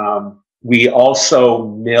that. We also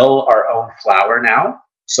mill our own flour now.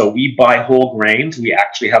 So we buy whole grains. We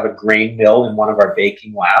actually have a grain mill in one of our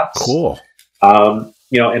baking labs. Cool. And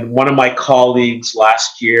one of my colleagues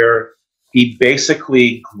last year, he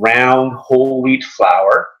basically ground whole wheat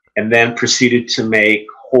flour and then proceeded to make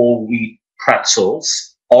whole wheat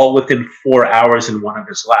pretzels, all within 4 hours in one of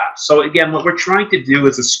his labs. So again, what we're trying to do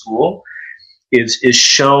as a school is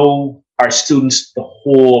show our students the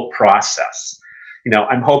whole process.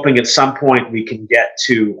 I'm hoping at some point we can get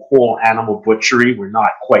to whole animal butchery. We're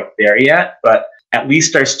not quite there yet, but at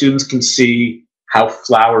least our students can see how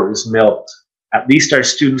flour is milled. At least our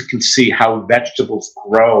students can see how vegetables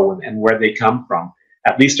grow and where they come from.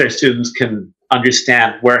 At least our students can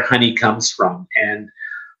understand where honey comes from. And,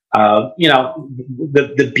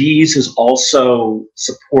 the bees is also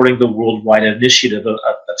supporting the worldwide initiative of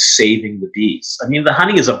saving the bees. I mean, the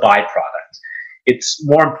honey is a byproduct. It's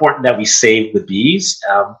more important that we save the bees,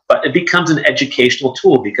 but it becomes an educational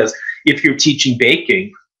tool because if you're teaching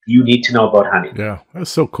baking, you need to know about honey. Yeah, that's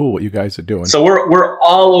so cool what you guys are doing. So we're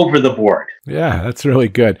all over the board. Yeah, that's really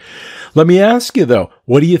good. Let me ask you, though,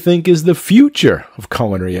 what do you think is the future of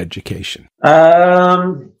culinary education?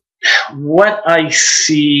 What I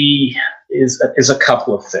see is a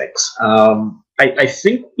couple of things. I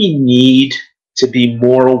think we need to be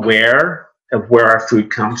more aware of where our food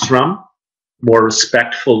comes from, more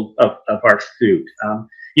respectful of our food.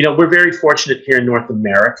 We're very fortunate here in North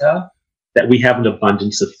America that we have an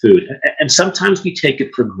abundance of food. And sometimes we take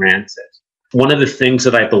it for granted. One of the things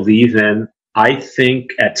that I believe in, I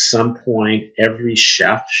think at some point every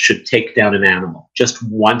chef should take down an animal just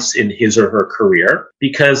once in his or her career,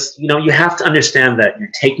 because, you have to understand that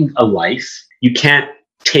you're taking a life. You can't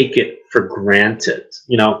take it for granted.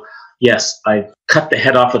 Yes, I've cut the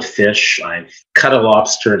head off a fish. I've cut a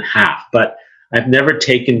lobster in half, but I've never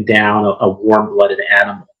taken down a warm-blooded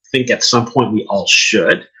animal. I think at some point we all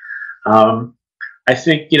should. I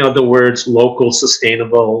think, the words local,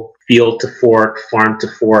 sustainable, field to fork, farm to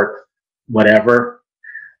fork, whatever,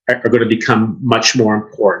 are going to become much more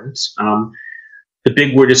important. The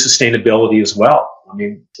big word is sustainability as well. I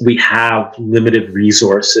mean, we have limited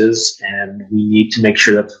resources, and we need to make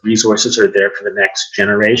sure that the resources are there for the next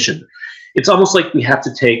generation. It's almost like we have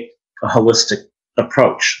to take a holistic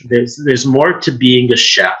approach. There's more to being a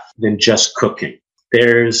chef than just cooking.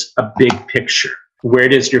 There's a big picture. Where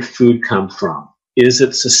does your food come from? Is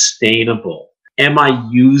it sustainable? Am I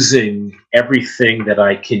using everything that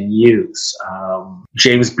I can use?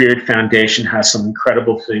 James Beard Foundation has some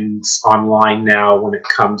incredible things online now when it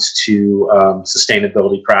comes to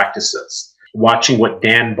sustainability practices. Watching what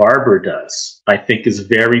Dan Barber does, I think, is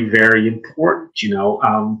very, very important.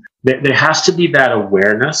 There has to be that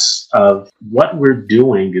awareness of what we're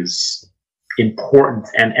doing is important,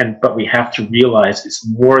 but we have to realize it's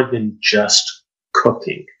more than just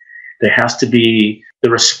cooking. There has to be the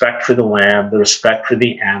respect for the land, the respect for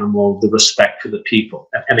the animal, the respect for the people.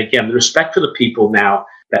 And again, the respect for the people now,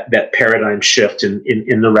 that paradigm shift in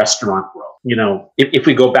the restaurant world. If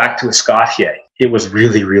we go back to Escoffier, it was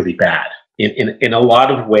really, really bad. In a lot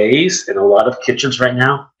of ways, in a lot of kitchens right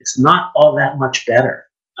now, it's not all that much better.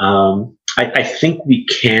 I think we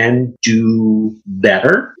can do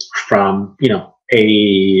better from,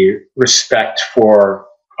 a respect for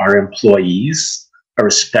our employees, a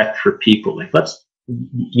respect for people.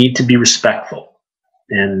 You need to be respectful.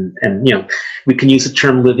 And we can use the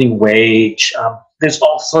term living wage. There's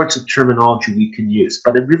all sorts of terminology we can use,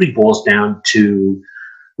 but it really boils down to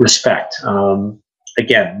respect.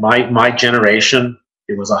 Again, my generation,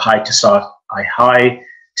 it was a high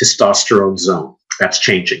testosterone zone. That's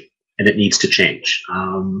changing, and it needs to change.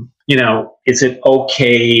 Is it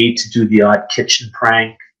okay to do the odd kitchen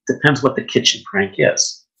prank? Depends what the kitchen prank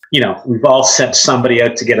is. We've all sent somebody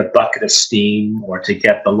out to get a bucket of steam, or to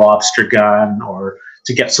get the lobster gun, or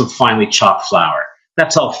to get some finely chopped flour.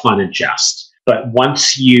 That's all fun and jest. But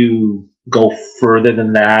once you go further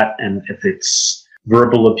than that, and if it's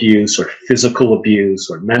verbal abuse or physical abuse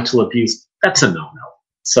or mental abuse, that's a no-no.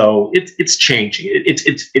 So it's changing.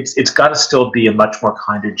 It's got to still be a much more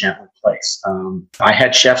kinder, gentler place. I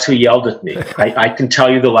had chefs who yelled at me. I can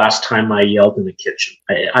tell you the last time I yelled in the kitchen.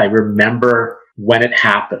 I remember when it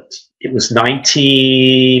happened. It was and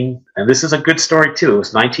this is a good story too, it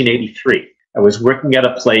was 1983. I was working at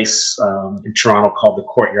a place in Toronto called the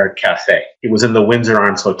Courtyard Cafe. It was in the Windsor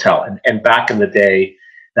Arms Hotel. And back in the day,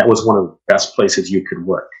 that was one of the best places you could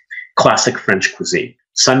work. Classic French cuisine.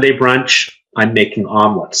 Sunday brunch, I'm making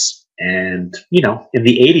omelets. And, in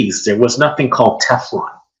the 80s, there was nothing called Teflon.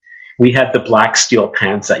 We had the black steel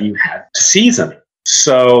pans that you had to season.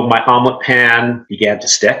 So my omelet pan began to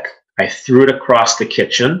stick. I threw it across the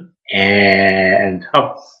kitchen, I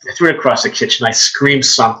screamed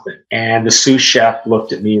something. And the sous chef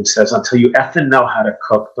looked at me and says, "Until you effing know how to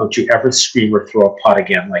cook, don't you ever scream or throw a pot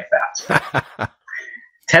again like that."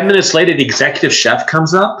 10 minutes later, the executive chef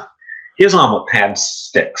comes up. His omelet pan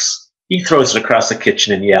sticks. He throws it across the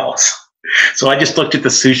kitchen and yells. So I just looked at the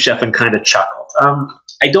sous chef and kind of chuckled.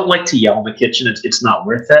 I don't like to yell in the kitchen. It's not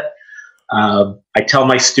worth it. I tell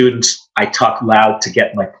my students, I talk loud to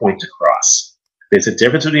get my point across. There's a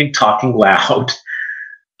difference between talking loud.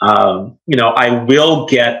 I will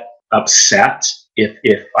get upset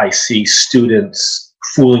if I see students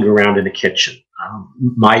fooling around in the kitchen.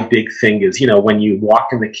 My big thing is, when you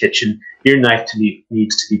walk in the kitchen, your knife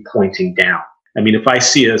needs to be pointing down. I mean, if I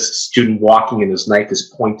see a student walking and his knife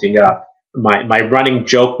is pointing up, my running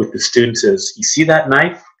joke with the students is, you see that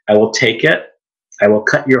knife? I will take it. I will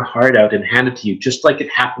cut your heart out and hand it to you, just like it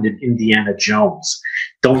happened in Indiana Jones.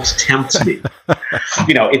 Don't tempt me.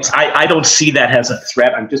 I don't see that as a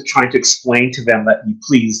threat. I'm just trying to explain to them that you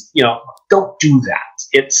please, don't do that.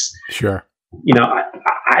 It's sure.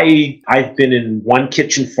 I've been in one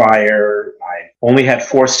kitchen fire. I only had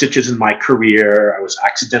 4 stitches in my career. I was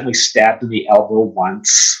accidentally stabbed in the elbow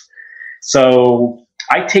once. So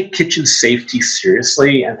I take kitchen safety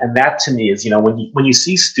seriously, and that to me is, when you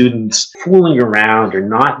see students fooling around or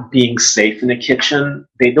not being safe in the kitchen,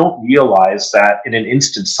 they don't realize that in an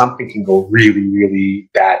instant something can go really, really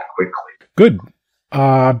bad quickly. Good.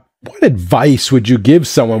 What advice would you give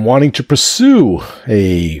someone wanting to pursue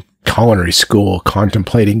a culinary school,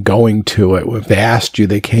 contemplating going to it? If they asked you,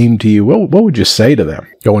 they came to you, what would you say to them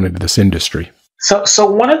going into this industry?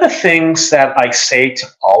 So one of the things that I say to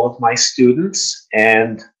all of my students,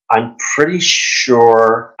 and I'm pretty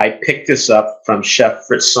sure I picked this up from Chef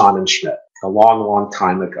Fritz Sonnenschmidt a long, long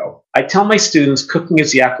time ago. I tell my students cooking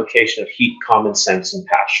is the application of heat, common sense, and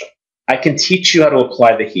passion. I can teach you how to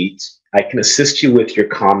apply the heat. I can assist you with your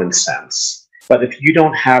common sense. But if you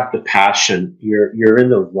don't have the passion, you're in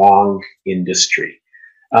the wrong industry.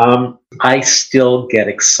 I still get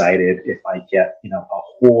excited if I get, a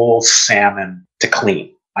whole salmon to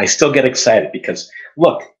clean. I still get excited because,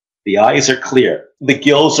 look, the eyes are clear. The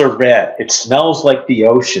gills are red. It smells like the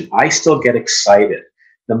ocean. I still get excited.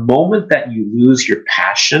 The moment that you lose your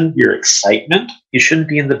passion, your excitement, you shouldn't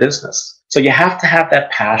be in the business. So you have to have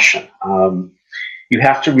that passion. You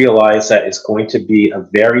have to realize that it's going to be a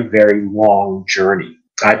very, very long journey.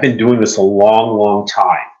 I've been doing this a long, long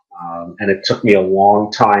time, and it took me a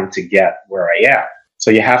long time to get where I am.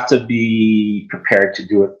 So you have to be prepared to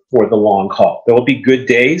do it for the long haul. There will be good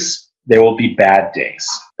days. There will be bad days.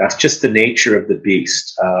 That's just the nature of the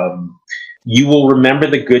beast. You will remember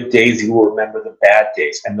the good days. You will remember the bad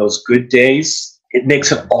days. And those good days, it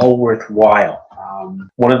makes it all worthwhile.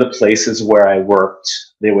 One of the places where I worked,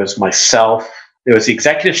 there was myself. There was the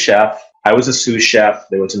executive chef. I was a sous chef.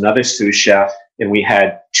 There was another sous chef. And we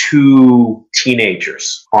had 2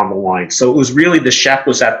 teenagers on the line. So it was really the chef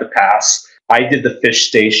was at the pass. I did the fish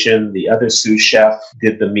station. The other sous chef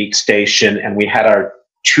did the meat station. And we had our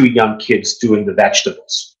 2 young kids doing the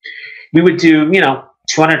vegetables. We would do,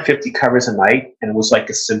 250 covers a night, and it was like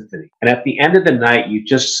a symphony. And at the end of the night, you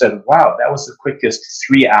just said, wow, that was the quickest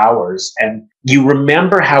 3 hours. And you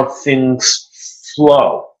remember how things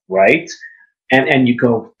flow, right? And you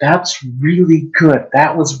go, that's really good.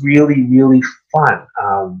 That was really, really fun.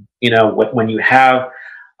 When you have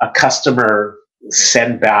a customer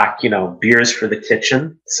send back, beers for the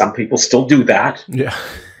kitchen, some people still do that. Yeah.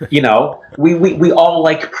 We all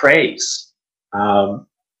like praise.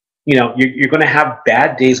 You're going to have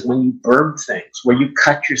bad days when you burn things, where you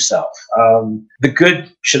cut yourself. The good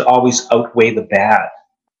should always outweigh the bad.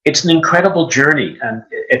 It's an incredible journey. And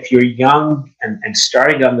if you're young and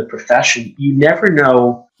starting on the profession, you never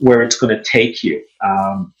know where it's going to take you.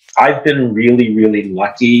 I've been really, really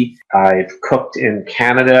lucky. I've cooked in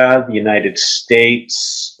Canada, the United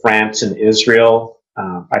States, France, and Israel.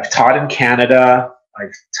 I've taught in Canada.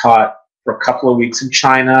 I've taught for a couple of weeks in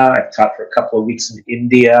China. I've taught for a couple of weeks in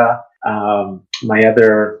India. My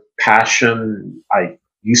other passion, I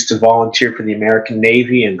used to volunteer for the American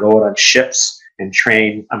Navy and go out on ships and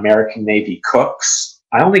train American Navy cooks.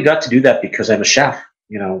 I only got to do that because I'm a chef.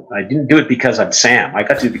 I didn't do it because I'm Sam. I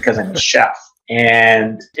got to do it because I'm a chef.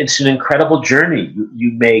 And it's an incredible journey.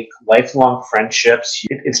 You make lifelong friendships.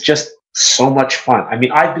 It's just so much fun. I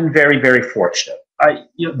mean, I've been very, very fortunate.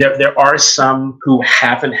 There are some who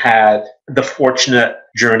haven't had the fortunate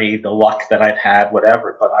journey, the luck that I've had,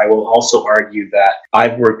 whatever. But I will also argue that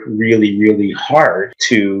I've worked really, really hard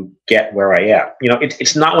to get where I am.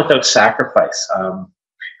 It's not without sacrifice.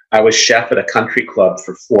 I was chef at a country club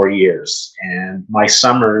for 4 years, and my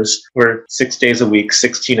summers were 6 days a week,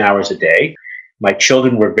 16 hours a day. My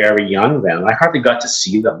children were very young then. I hardly got to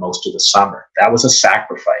see them most of the summer. That was a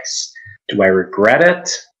sacrifice. Do I regret it?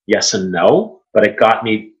 Yes and no. But it got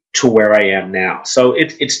me to where I am now. So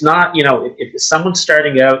it's not, if someone's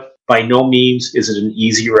starting out, by no means is it an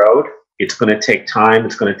easy road. It's going to take time.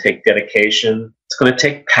 It's going to take dedication. It's going to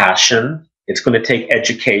take passion. It's going to take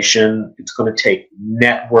education. It's going to take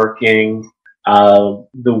networking.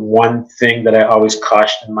 The one thing that I always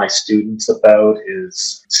caution my students about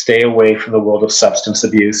is stay away from the world of substance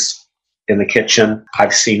abuse in the kitchen.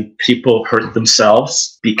 I've seen people hurt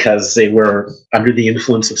themselves because they were under the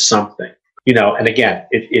influence of something. And again,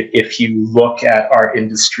 if you look at our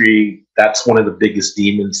industry, that's one of the biggest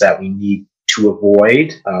demons that we need to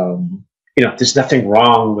avoid. There's nothing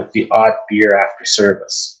wrong with the odd beer after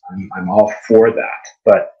service. I'm all for that.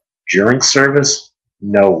 But during service,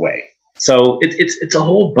 no way. So it's a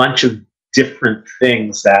whole bunch of different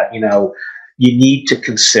things that, you need to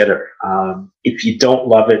consider. If you don't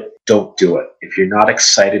love it, don't do it. If you're not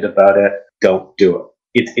excited about it, don't do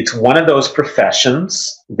it. It's one of those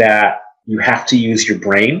professions that you have to use your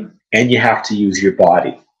brain and you have to use your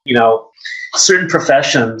body. Certain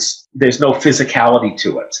professions, there's no physicality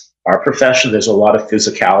to it. Our profession, there's a lot of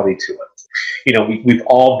physicality to it. We've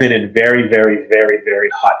all been in very, very, very, very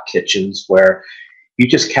hot kitchens where you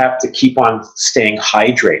just have to keep on staying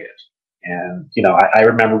hydrated. And, I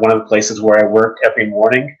remember one of the places where I worked every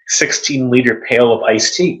morning, 16-liter pail of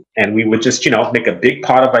iced tea. And we would just, make a big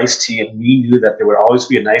pot of iced tea, and we knew that there would always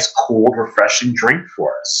be a nice, cold, refreshing drink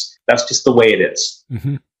for us. That's just the way it is.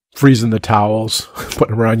 Mm-hmm. Freezing the towels,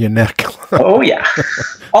 putting them around your neck. Oh, yeah.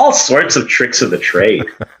 All sorts of tricks of the trade.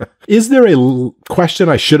 Is there a question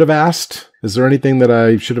I should have asked? Is there anything that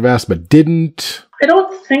I should have asked but didn't? I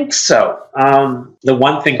don't think so. The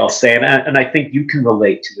one thing I'll say, and I think you can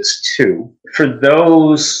relate to this too, for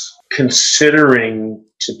those considering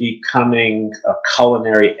to becoming a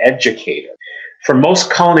culinary educator, for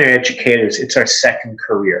most culinary educators, it's our second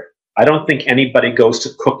career. I don't think anybody goes to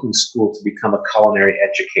cooking school to become a culinary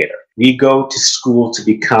educator. We go to school to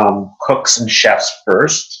become cooks and chefs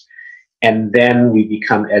first, and then we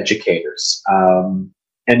become educators.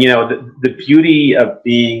 And, you know, the beauty of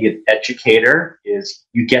being an educator is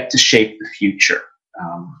you get to shape the future.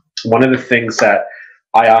 One of the things that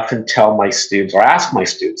I often tell my students, or ask my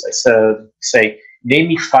students, I say, name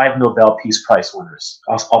me 5 Nobel Peace Prize winners.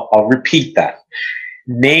 I'll repeat that.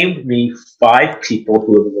 Name me 5 people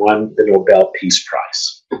who have won the Nobel Peace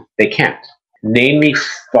Prize. They can't. Name me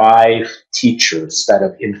 5 teachers that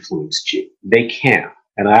have influenced you. They can't.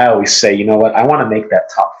 And I always say, you know what, I want to make that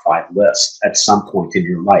top 5 list at some point in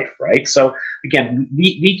your life, right? So again,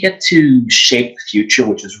 we get to shape the future,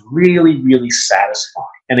 which is really, really satisfying.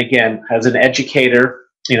 And again, as an educator,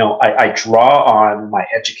 you know, I draw on my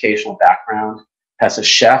educational background. As a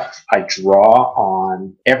chef, I draw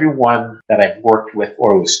on everyone that I've worked with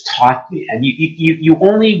or who's taught me. And you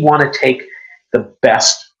only want to take the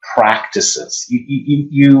best practices.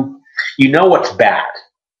 You know what's bad,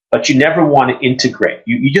 but you never want to integrate.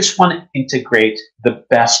 You just want to integrate the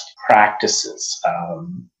best practices.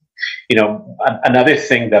 You know, another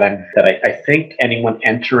thing that I think anyone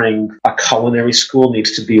entering a culinary school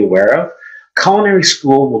needs to be aware of. Culinary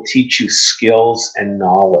school will teach you skills and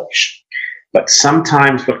knowledge. But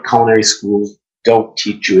sometimes what culinary schools don't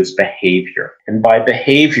teach you is behavior. And by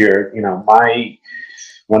behavior, you know,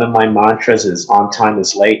 one of my mantras is on time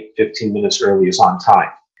is late, 15 minutes early is on time.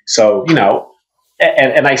 So, you know,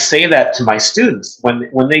 and I say that to my students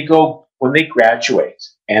when they graduate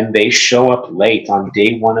and they show up late on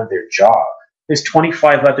day 1 of their job. There's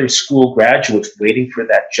 25 other school graduates waiting for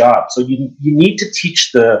that job. So you need to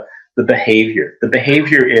teach the behavior. The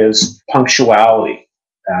behavior is punctuality.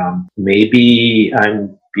 Maybe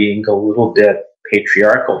I'm being a little bit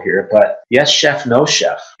patriarchal here, but yes, chef, no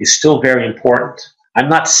chef is still very important. I'm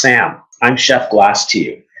not Sam. I'm Chef Glass to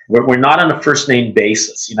you. We're not on a first name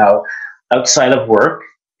basis. You know, outside of work,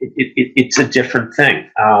 it's a different thing.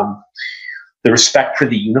 The respect for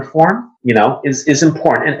the uniform, you know, is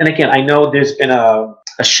important. And again, I know there's been a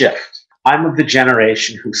shift. I'm of the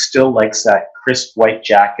generation who still likes that crisp white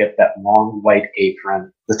jacket, that long white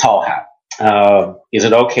apron, the tall hat. Is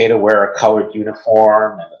it okay to wear a colored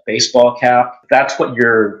uniform and a baseball cap? If that's what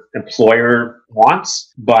your employer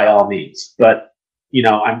wants, by all means. But, you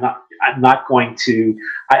know, I'm not going to,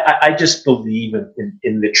 I just believe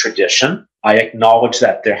in the tradition. I acknowledge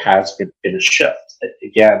that there has been a shift.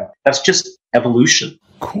 Again, that's just evolution.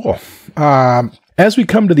 Cool. As we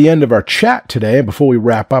come to the end of our chat today, before we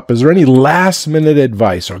wrap up, is there any last minute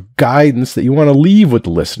advice or guidance that you want to leave with the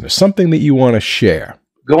listeners? Something that you want to share?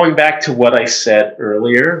 Going back to what I said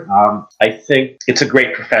earlier, I think it's a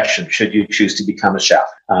great profession should you choose to become a chef.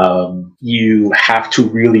 You have to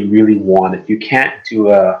really, really want it. You can't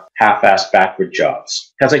do a half-assed backward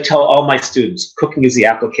jobs. As I tell all my students, cooking is the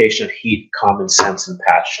application of heat, common sense, and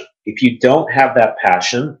passion. If you don't have that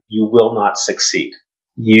passion, you will not succeed.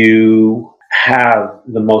 You have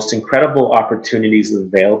the most incredible opportunities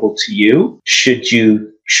available to you should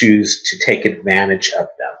you choose to take advantage of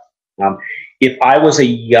them. If I was a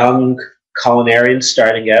young culinarian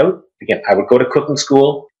starting out, again, I would go to cooking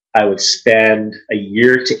school. I would spend a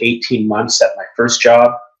year to 18 months at my first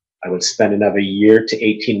job. I would spend another year to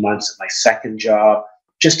 18 months at my second job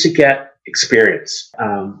just to get experience.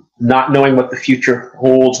 Not knowing what the future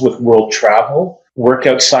holds with world travel, work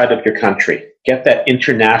outside of your country. Get that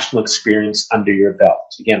international experience under your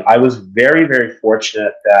belt. Again, I was very, very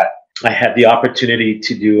fortunate that I had the opportunity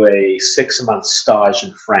to do a 6-month stage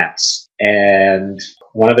in France. And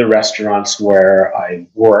one of the restaurants where I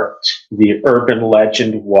worked, the urban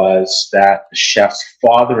legend was that the chef's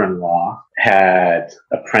father-in-law had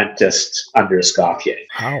apprenticed under Escoffier.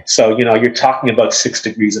 Wow. So, you know, you're talking about 6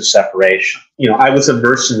 degrees of separation. You know, I was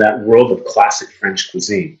immersed in that world of classic French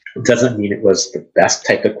cuisine. It doesn't mean it was the best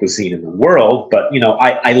type of cuisine in the world, but, you know,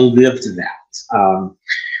 I lived that.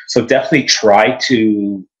 So definitely try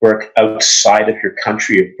to work outside of your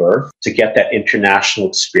country of birth to get that international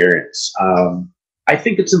experience. I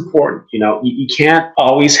think it's important. You know, you can't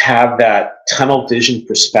always have that tunnel vision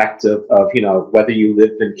perspective of, you know, whether you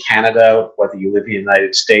live in Canada, whether you live in the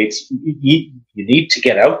United States. You need to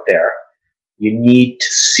get out there, You need to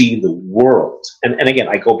see the world. And again,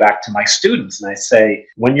 I go back to my students and I say,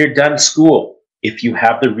 when you're done school, if you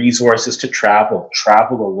have the resources to travel,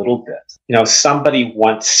 travel a little bit. You know, somebody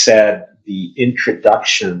once said the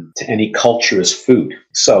introduction to any culture is food.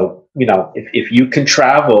 So, you know, if you can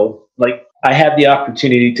travel, like I had the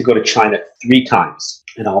opportunity to go to China 3 times.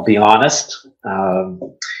 And I'll be honest,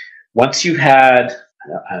 once you've had,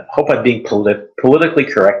 I hope I'm being politically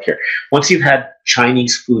correct here. Once you've had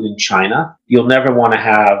Chinese food in China, you'll never want to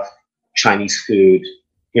have Chinese food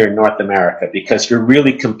here in North America because you're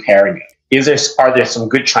really comparing it. Are there some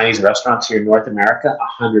good Chinese restaurants here in North America?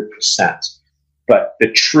 100%. But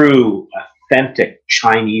the true, authentic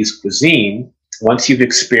Chinese cuisine, once you've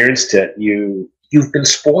experienced it, you've been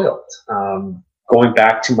spoiled. Going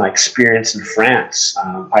back to my experience in France,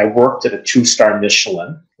 I worked at a 2-star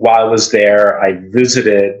Michelin. While I was there, I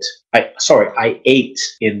ate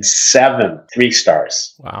in 7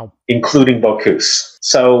 3-stars. Wow. Including Bocuse.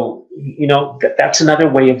 So, you know, that's another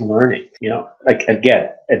way of learning. You know, like, again,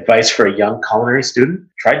 advice for a young culinary student,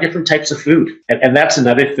 try different types of food. And that's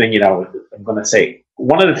another thing, you know, I'm going to say.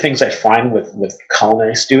 One of the things I find with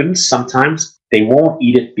culinary students, sometimes they won't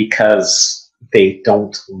eat it because they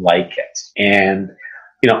don't like it. And,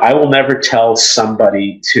 you know, I will never tell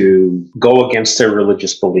somebody to go against their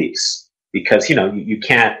religious beliefs because, you know, you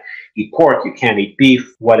can't eat pork, you can't eat beef,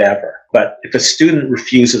 whatever. But if a student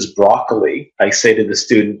refuses broccoli, I say to the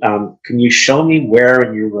student, can you show me where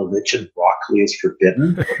in your religion broccoli is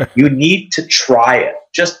forbidden? You need to try it.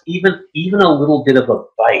 Just even a little bit of a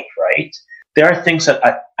bite, right? There are things that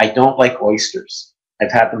I don't like oysters.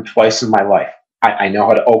 I've had them twice in my life. I know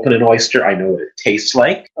how to open an oyster. I know what it tastes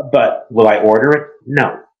like, but will I order it?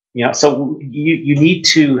 No. You know, so you need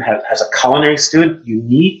to have, as a culinary student, you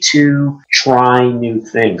need to try new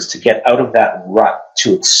things to get out of that rut,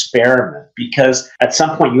 to experiment, because at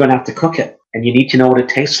some point you're going to have to cook it and you need to know what it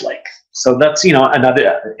tastes like. So that's, you know,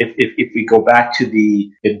 another, if we go back to the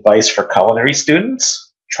advice for culinary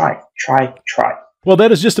students, try. Well,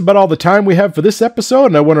 that is just about all the time we have for this episode,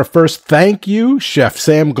 and I want to first thank you, Chef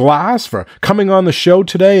Sam Glass, for coming on the show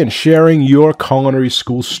today and sharing your culinary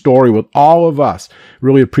school story with all of us.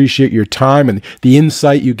 Really appreciate your time and the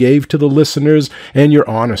insight you gave to the listeners and your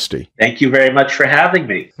honesty. Thank you very much for having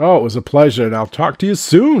me. Oh, it was a pleasure, and I'll talk to you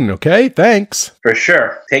soon, okay? Thanks. For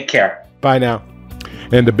sure. Take care. Bye now.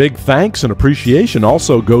 And a big thanks and appreciation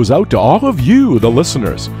also goes out to all of you, the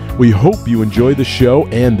listeners. We hope you enjoy the show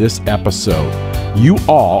and this episode. You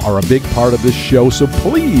all are a big part of this show, so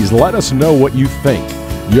please let us know what you think.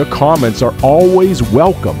 Your comments are always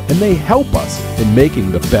welcome, and they help us in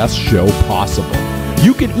making the best show possible.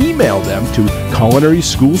 You can email them to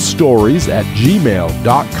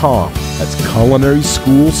culinaryschoolstories@gmail.com. That's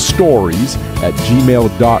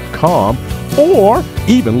culinaryschoolstories@gmail.com. Or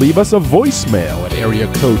even leave us a voicemail at area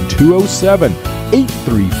code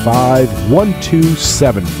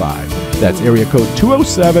 207-835-1275. That's area code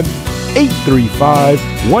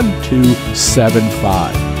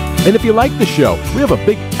 207-835-1275. And if you like the show, we have a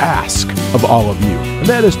big ask of all of you, and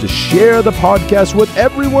that is to share the podcast with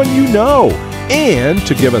everyone you know and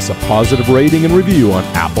to give us a positive rating and review on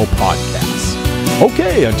Apple Podcasts.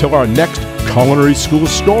 Okay, until our next Culinary School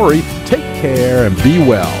Story, take care and be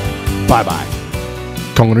well. Bye-bye.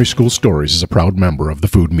 Culinary School Stories is a proud member of the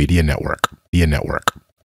Food Media Network.